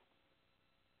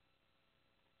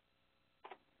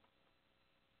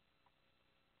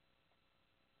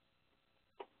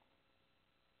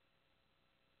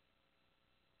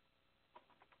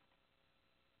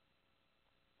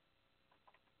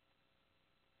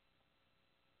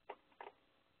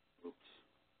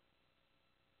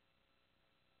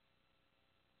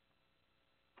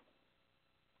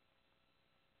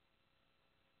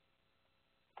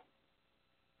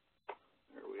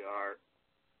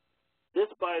 This,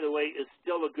 by the way, is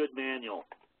still a good manual.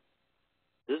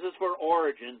 This is for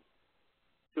origin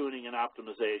tuning and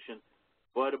optimization,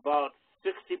 but about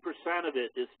 60% of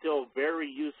it is still very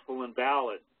useful and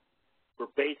valid for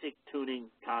basic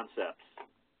tuning concepts.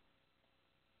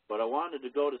 But I wanted to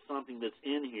go to something that's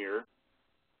in here.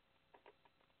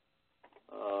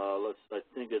 I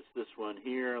think it's this one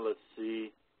here. Let's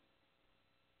see.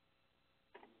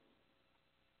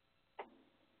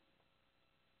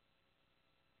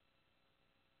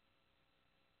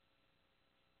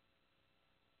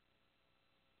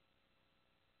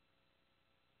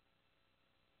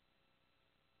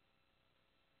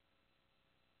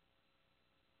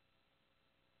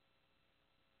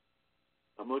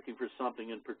 I'm looking for something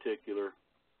in particular.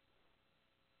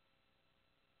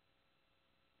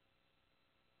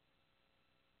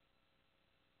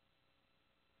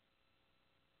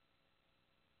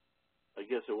 I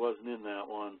guess it wasn't in that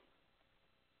one.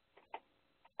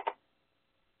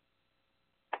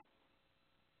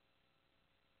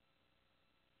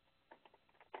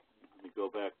 Let me go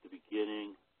back to the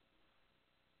beginning.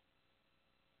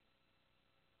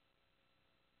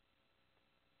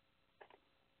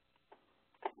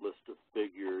 List of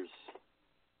figures.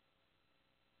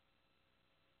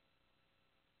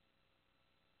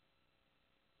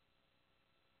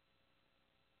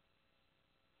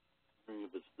 I wonder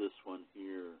if it's this one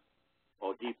here.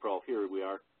 Oh, dprol, here we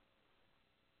are.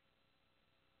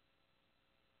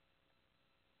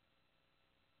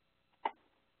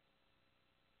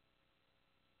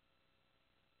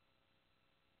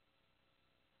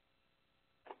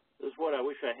 This is what I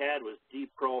wish I had was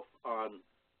dprol on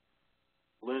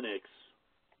Linux.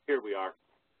 Here we are.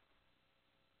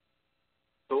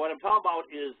 So what I'm talking about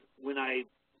is when I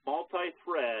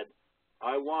multi-thread,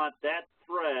 I want that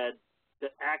thread to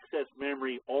access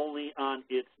memory only on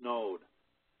its node.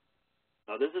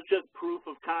 Now this is just proof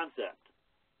of concept.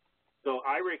 So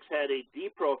IRIX had a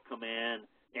dprol command,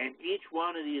 and each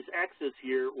one of these X's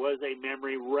here was a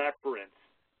memory reference.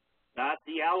 Not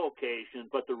the allocation,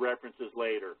 but the references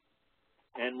later.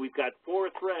 And we've got 4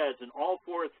 threads, and all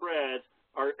 4 threads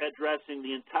are addressing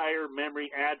the entire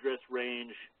memory address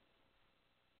range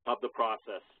of the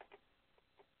process.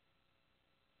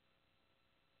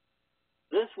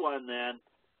 This one, then,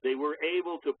 they were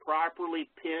able to properly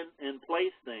pin and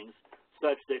place things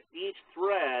such that each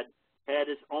thread had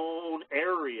its own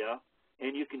area,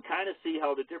 and you can kind of see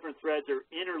how the different threads are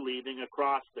interleaving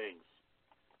across things.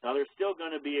 Now, there's still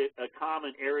going to be a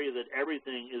common area that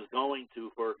everything is going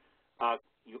to for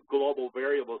global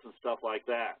variables and stuff like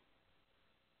that.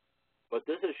 But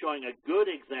this is showing a good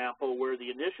example where the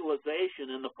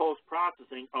initialization and the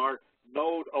post-processing are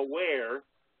node-aware,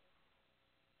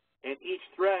 and each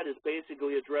thread is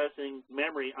basically addressing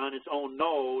memory on its own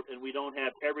node, and we don't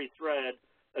have every thread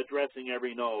addressing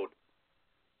every node.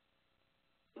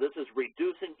 So this is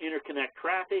reducing interconnect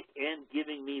traffic and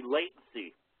giving me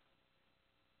latency.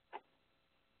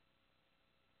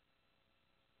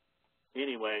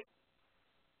 Anyway,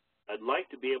 I'd like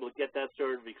to be able to get that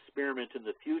sort of experiment in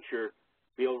the future,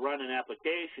 be able to run an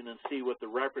application and see what the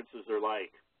references are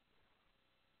like.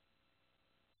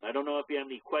 I don't know if you have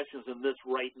any questions on this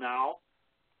right now.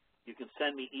 You can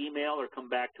send me email or come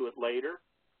back to it later.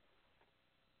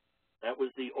 That was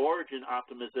the origin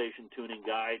optimization tuning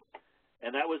guide,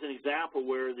 and that was an example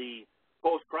where the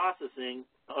post-processing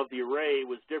of the array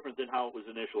was different than how it was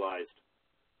initialized.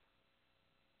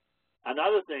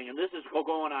 Another thing, and this is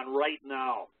going on right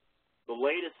now, the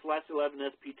latest /11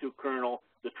 SP2 kernel,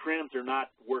 the trims are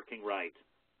not working right.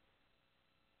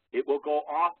 It will go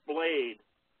off blade,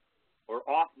 or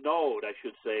off node, I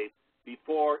should say,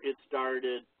 before it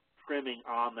started trimming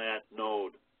on that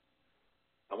node.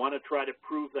 I want to try to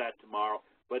prove that tomorrow.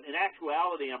 But in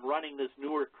actuality, I'm running this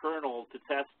newer kernel to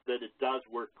test that it does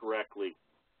work correctly.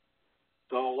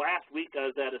 So last week I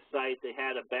was at a site, they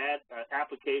had a bad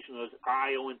application that was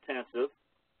I/O intensive.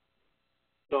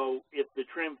 So if the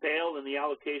trim failed and the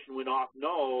allocation went off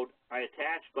node, I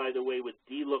attached, by the way, with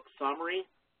dlook summary.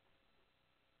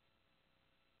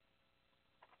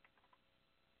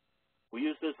 We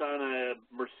used this on a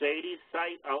Mercedes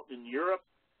site out in Europe,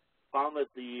 found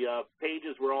that the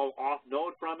pages were all off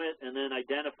node from it, and then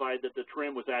identified that the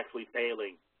trim was actually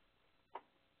failing.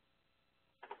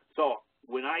 So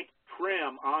when I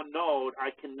trim on node,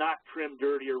 I cannot trim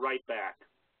dirty or write back,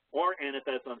 or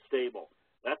NFS unstable.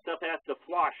 That stuff has to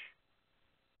flush.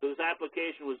 So this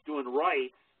application was doing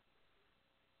writes,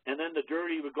 and then the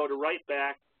dirty would go to write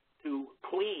back to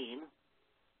clean,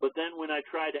 but then when I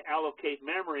tried to allocate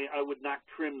memory, I would not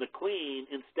trim the clean.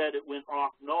 Instead, it went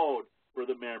off node for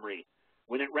the memory.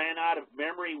 When it ran out of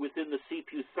memory within the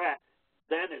CPU set,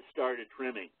 then it started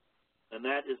trimming. and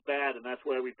that is bad, and that's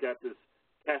why we've got this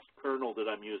test kernel that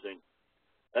I'm using.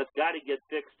 That's got to get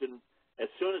fixed, and as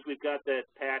soon as we've got that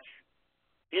patch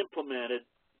implemented,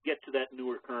 get to that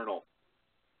newer kernel.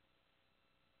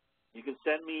 You can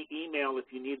send me email if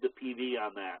you need the PV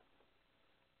on that.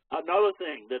 Another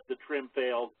thing that the trim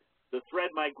failed, the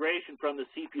thread migration from the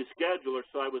CPU scheduler,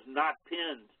 so I was not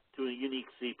pinned to a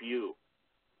unique CPU.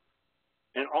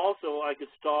 And also, I could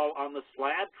stall on the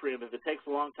slab trim. If it takes a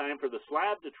long time for the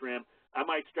slab to trim, I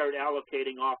might start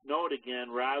allocating off node again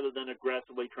rather than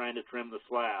aggressively trying to trim the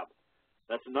slab.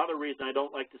 That's another reason I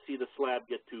don't like to see the slab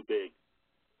get too big.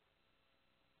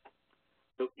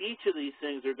 So each of these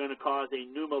things are going to cause a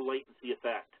NUMA latency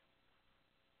effect,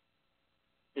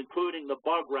 including the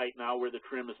bug right now where the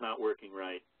trim is not working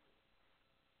right.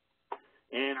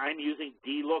 And I'm using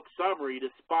dlook summary to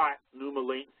spot NUMA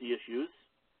latency issues.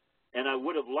 And I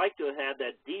would have liked to have had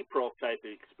that dprof type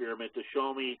of experiment to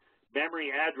show me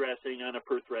memory addressing on a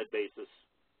per thread basis.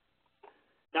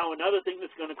 Now, another thing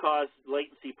that's going to cause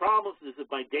latency problems is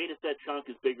if my data set chunk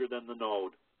is bigger than the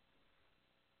node.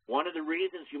 One of the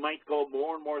reasons you might go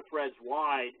more and more threads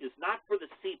wide is not for the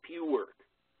CPU work.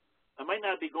 I might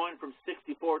not be going from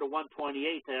 64 to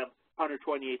 128 to have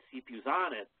 128 CPUs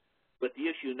on it, but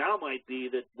the issue now might be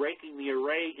that breaking the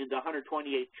array into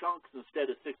 128 chunks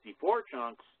instead of 64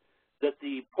 chunks, that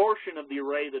the portion of the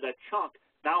array that chunk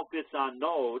now fits on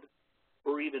node,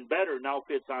 or even better, now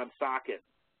fits on socket,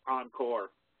 on core.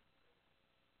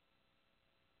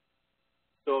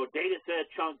 So data set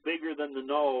chunk bigger than the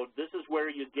node, this is where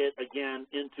you get, again,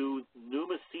 into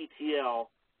NUMA CTL-I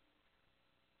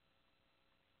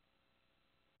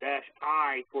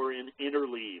for an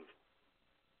interleave.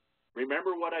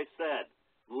 Remember what I said,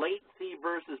 latency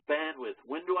versus bandwidth.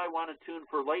 When do I want to tune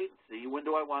for latency? When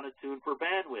do I want to tune for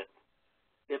bandwidth?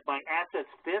 If my assets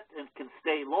fit and can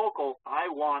stay local, I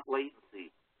want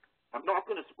latency. I'm not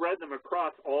going to spread them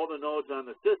across all the nodes on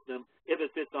the system if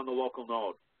it fits on the local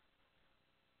node.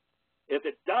 If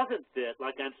it doesn't fit,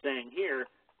 like I'm saying here,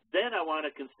 then I want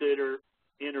to consider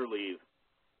interleave.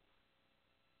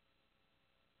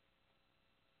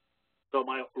 So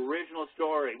my original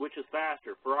story, which is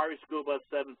faster, Ferrari School Bus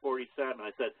 747,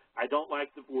 I said, I don't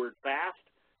like the word fast.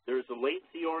 There's a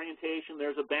latency orientation.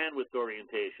 There's a bandwidth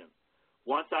orientation.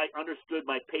 Once I understood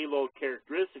my payload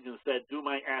characteristics and said, do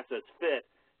my assets fit,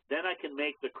 then I can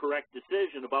make the correct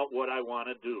decision about what I want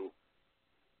to do.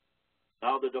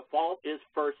 Now, the default is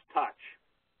first touch.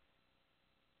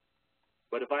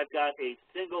 But if I've got a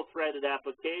single-threaded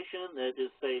application that is,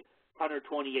 say,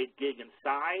 128 gig in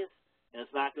size, and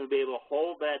it's not going to be able to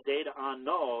hold that data on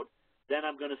node, then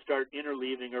I'm going to start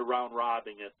interleaving or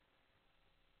round-robbing it.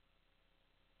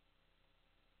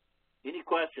 Any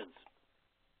questions?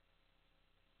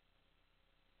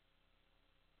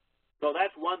 So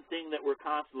that's one thing that we're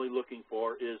constantly looking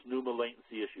for is NUMA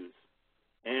latency issues.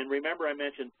 And remember I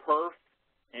mentioned perf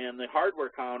and the hardware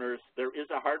counters. There is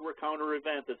a hardware counter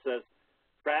event that says,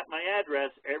 scrap my address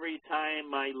every time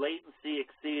my latency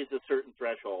exceeds a certain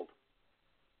threshold.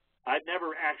 I've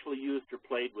never actually used or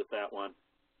played with that one.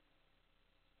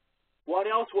 What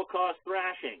else will cause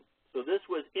thrashing? So this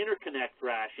was interconnect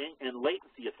thrashing and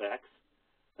latency effects.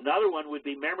 Another one would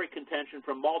be memory contention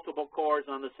from multiple cores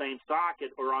on the same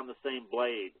socket or on the same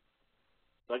blade.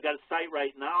 So I've got a site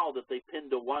right now that they pin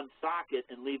to one socket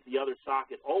and leave the other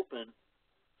socket open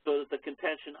so that the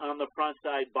contention on the front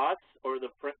side bus or the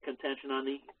contention on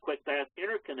the quick path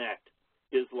interconnect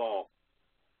is low.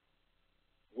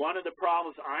 One of the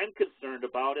problems I'm concerned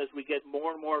about as we get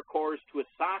more and more cores to a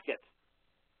socket,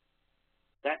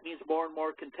 that means more and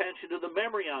more contention to the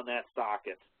memory on that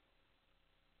socket.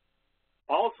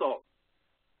 Also,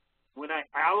 when I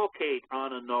allocate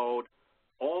on a node,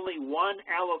 only one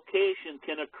allocation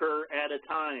can occur at a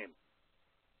time.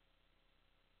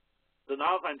 So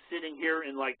now if I'm sitting here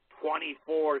in like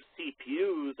 24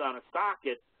 CPUs on a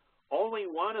socket, only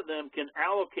one of them can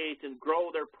allocate and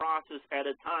grow their process at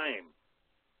a time.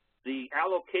 The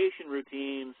allocation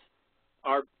routines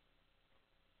are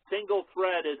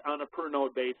single-threaded on a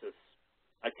per-node basis.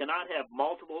 I cannot have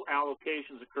multiple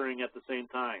allocations occurring at the same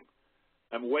time.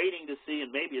 I'm waiting to see,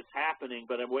 and maybe it's happening,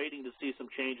 but I'm waiting to see some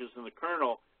changes in the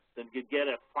kernel that could get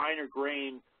a finer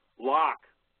grain lock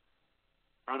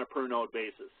on a per-node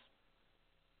basis.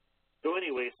 So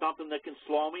anyway, something that can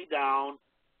slow me down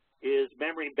is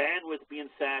memory bandwidth being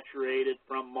saturated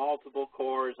from multiple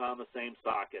cores on the same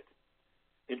socket,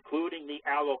 including the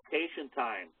allocation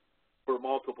time for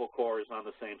multiple cores on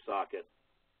the same socket.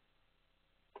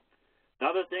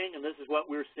 Another thing, and this is what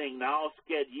we're seeing now,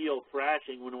 sched yield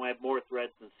thrashing when we have more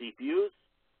threads than CPUs.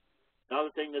 Another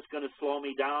thing that's going to slow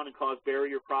me down and cause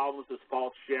barrier problems is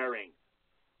false sharing.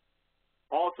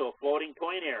 Also, floating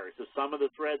point errors. If some of the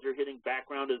threads are hitting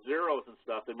background of zeros and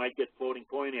stuff, they might get floating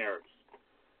point errors.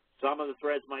 Some of the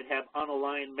threads might have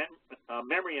unaligned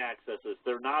memory accesses.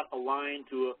 They're not aligned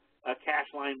to a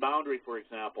cache line boundary, for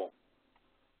example.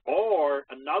 Or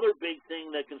another big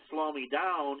thing that can slow me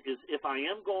down is if I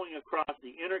am going across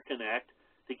the interconnect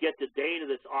to get the data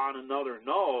that's on another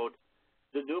node,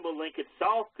 the NUMA link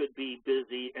itself could be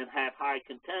busy and have high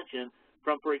contention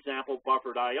from, for example,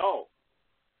 buffered I/O.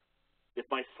 If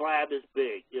my slab is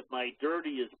big, if my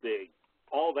dirty is big,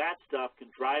 all that stuff can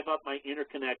drive up my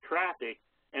interconnect traffic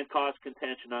and cause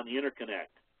contention on the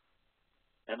interconnect.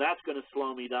 And that's going to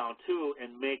slow me down too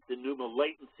and make the NUMA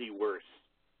latency worse.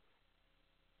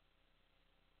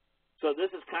 So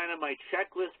this is kind of my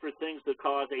checklist for things that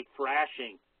cause a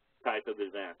thrashing type of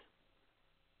event.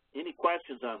 Any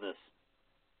questions on this?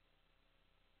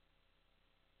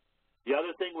 The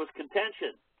other thing was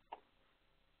contention.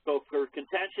 So for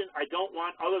contention, I don't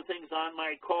want other things on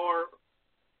my core,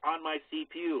 on my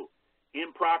CPU.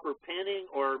 Improper pinning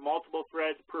or multiple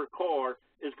threads per core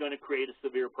is going to create a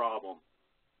severe problem.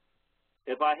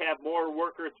 If I have more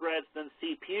worker threads than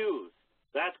CPUs,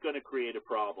 that's going to create a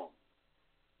problem.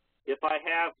 If I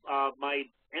have my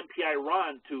MPI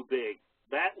run too big,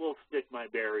 that will stick my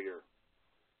barrier.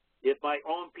 If my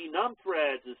OMP num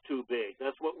threads is too big,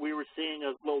 that's what we were seeing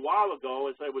a little while ago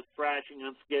as I was thrashing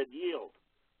on sched yield.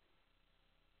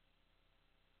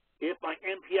 If my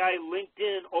MPI linked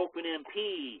in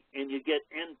OpenMP and you get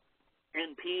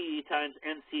NP times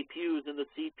N CPUs in the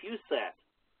CPU set,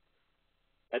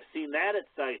 I've seen that at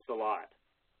sites a lot.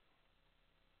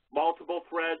 Multiple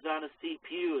threads on a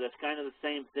CPU, that's kind of the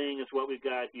same thing as what we've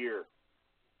got here.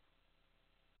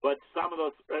 But some of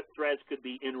those threads could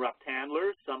be interrupt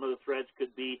handlers. Some of the threads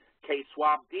could be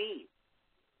K-swap-D.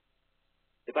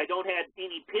 If I don't have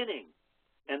any pinning,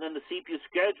 and then the CPU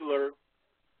scheduler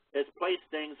has placed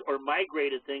things or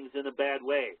migrated things in a bad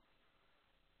way.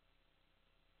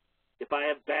 If I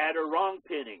have bad or wrong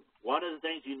pinning, one of the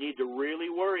things you need to really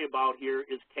worry about here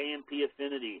is KMP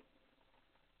affinity.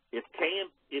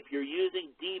 If you're using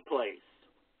dplace,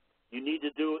 you need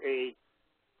to do a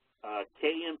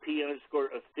KMP underscore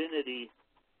affinity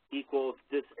equals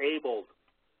disabled,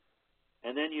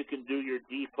 and then you can do your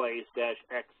dplace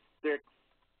 -x6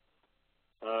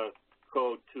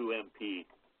 code 2MP.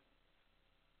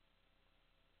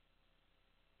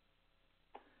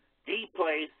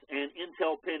 Dplace and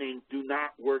Intel pinning do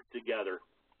not work together.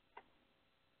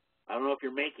 I don't know if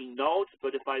you're making notes,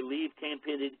 but if I leave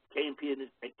KMP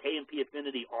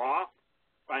affinity off,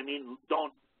 I mean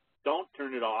don't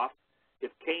turn it off.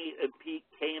 If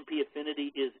KMP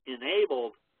affinity is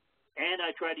enabled and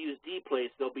I try to use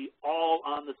dplace, they'll be all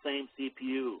on the same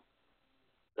CPU.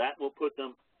 That will put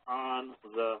them on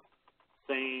the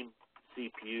same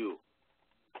CPU.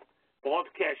 False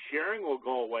cache sharing will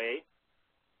go away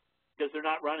because they're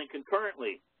not running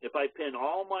concurrently. If I pin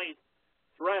all my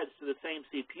threads to the same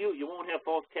CPU, you won't have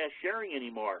false cache sharing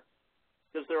anymore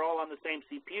because they're all on the same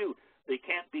CPU. They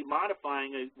can't be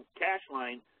modifying a cache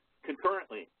line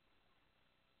concurrently.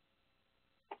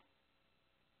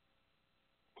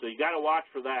 So you got to watch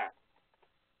for that.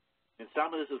 And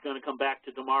some of this is going to come back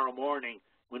to tomorrow morning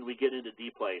when we get into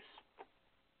dplace.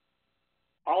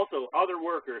 Also, other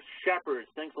workers, shepherds,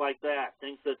 things like that,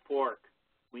 things that fork.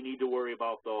 We need to worry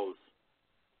about those.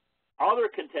 Other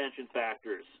contention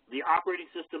factors, the operating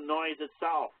system noise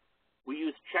itself. We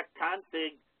use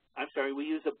we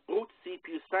use a boot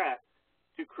CPU set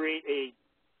to create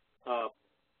a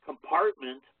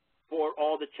compartment for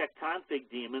all the check config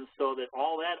daemons so that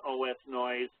all that OS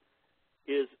noise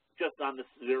is just on the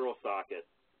 0 socket.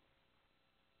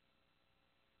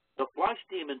 The flush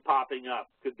daemon popping up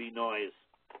could be noise.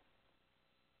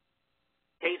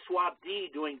 K-swap-D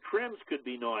doing trims could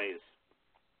be noise.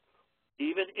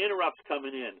 Even interrupts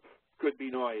coming in could be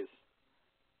noise.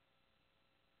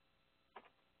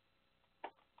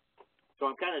 So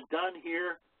I'm kind of done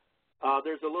here.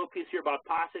 There's a little piece here about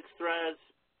POSIX threads.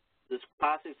 This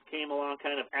POSIX came along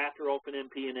kind of after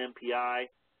OpenMP and MPI.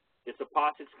 It's a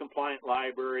POSIX compliant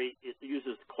library. It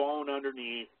uses clone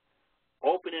underneath.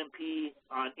 OpenMP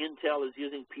on Intel is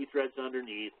using pthreads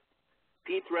underneath.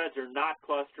 Pthreads are not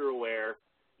cluster aware.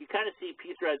 You kind of see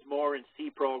pthreads more in C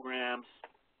programs,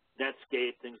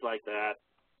 Netscape, things like that.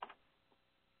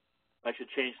 I should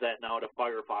change that now to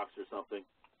Firefox or something.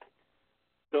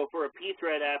 So for a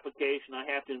pthread application, I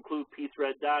have to include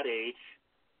pthread.h,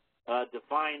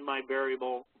 define my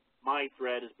variable, my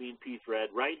thread as being pthread.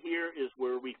 Right here is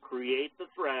where we create the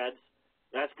threads.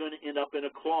 That's going to end up in a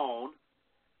clone.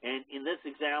 And in this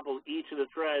example, each of the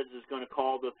threads is going to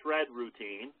call the thread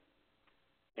routine.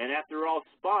 And after all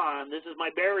spawn, this is my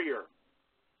barrier.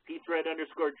 pthread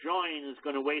underscore join is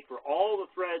going to wait for all the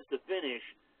threads to finish,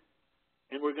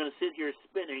 and we're going to sit here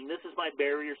spinning. This is my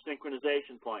barrier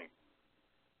synchronization point.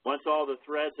 Once all the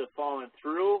threads have fallen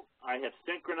through, I have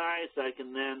synchronized, I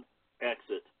can then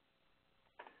exit.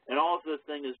 And all this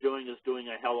thing is doing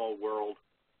a hello world.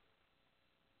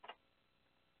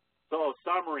 So,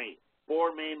 summary,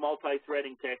 4 main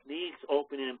multi-threading techniques,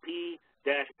 OpenMP,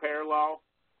 dash parallel,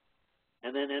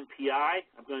 and then MPI.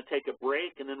 I'm going to take a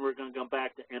break, and then we're going to come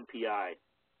back to MPI.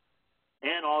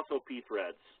 And also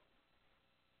pthreads.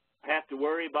 I have to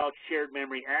worry about shared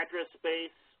memory address space.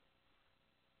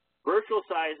 Virtual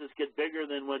sizes get bigger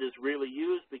than what is really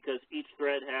used because each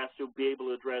thread has to be able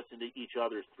to address into each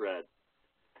other's thread.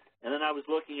 And then I was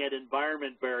looking at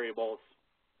environment variables.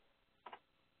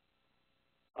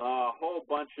 A whole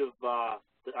bunch of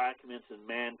documents and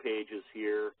man pages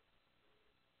here.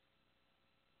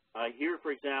 Here,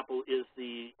 for example, is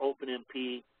the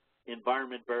OpenMP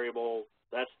environment variable.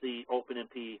 That's the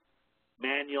OpenMP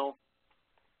manual.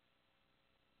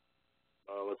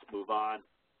 Let's move on.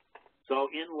 So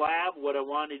in lab, what I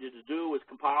wanted you to do was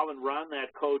compile and run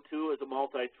that code 2 as a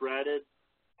multi-threaded.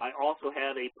 I also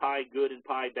have a pi good and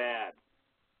pi bad.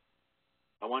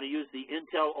 I want to use the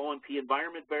Intel OMP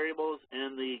environment variables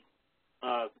and the,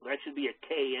 that should be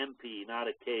a KMP, not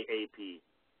a KAP.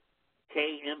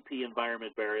 KMP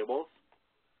environment variables.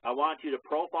 I want you to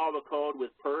profile the code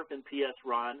with perf and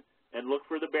psrun and look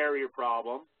for the barrier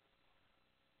problem.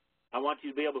 I want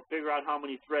you to be able to figure out how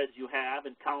many threads you have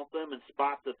and count them and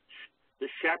spot the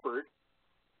shepherd.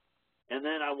 And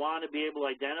then I want to be able to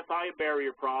identify a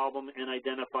barrier problem and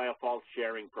identify a false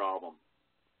sharing problem.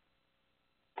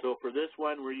 So for this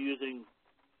one, we're using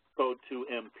code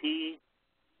 2MP.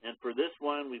 And for this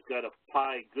one, we've got a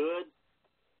pi good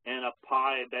and a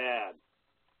pi bad.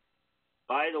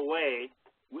 By the way,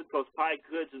 with those pi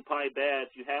goods and pi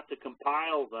bads, you have to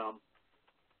compile them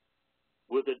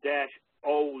with a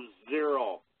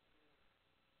 -0.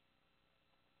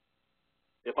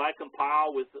 If I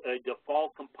compile with a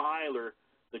default compiler,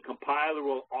 the compiler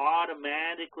will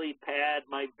automatically pad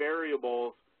my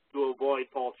variables to avoid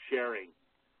false sharing.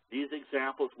 These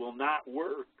examples will not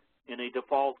work in a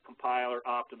default compiler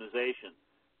optimization.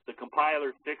 The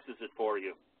compiler fixes it for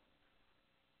you.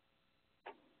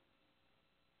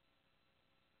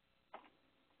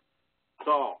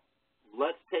 So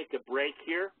let's take a break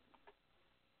here.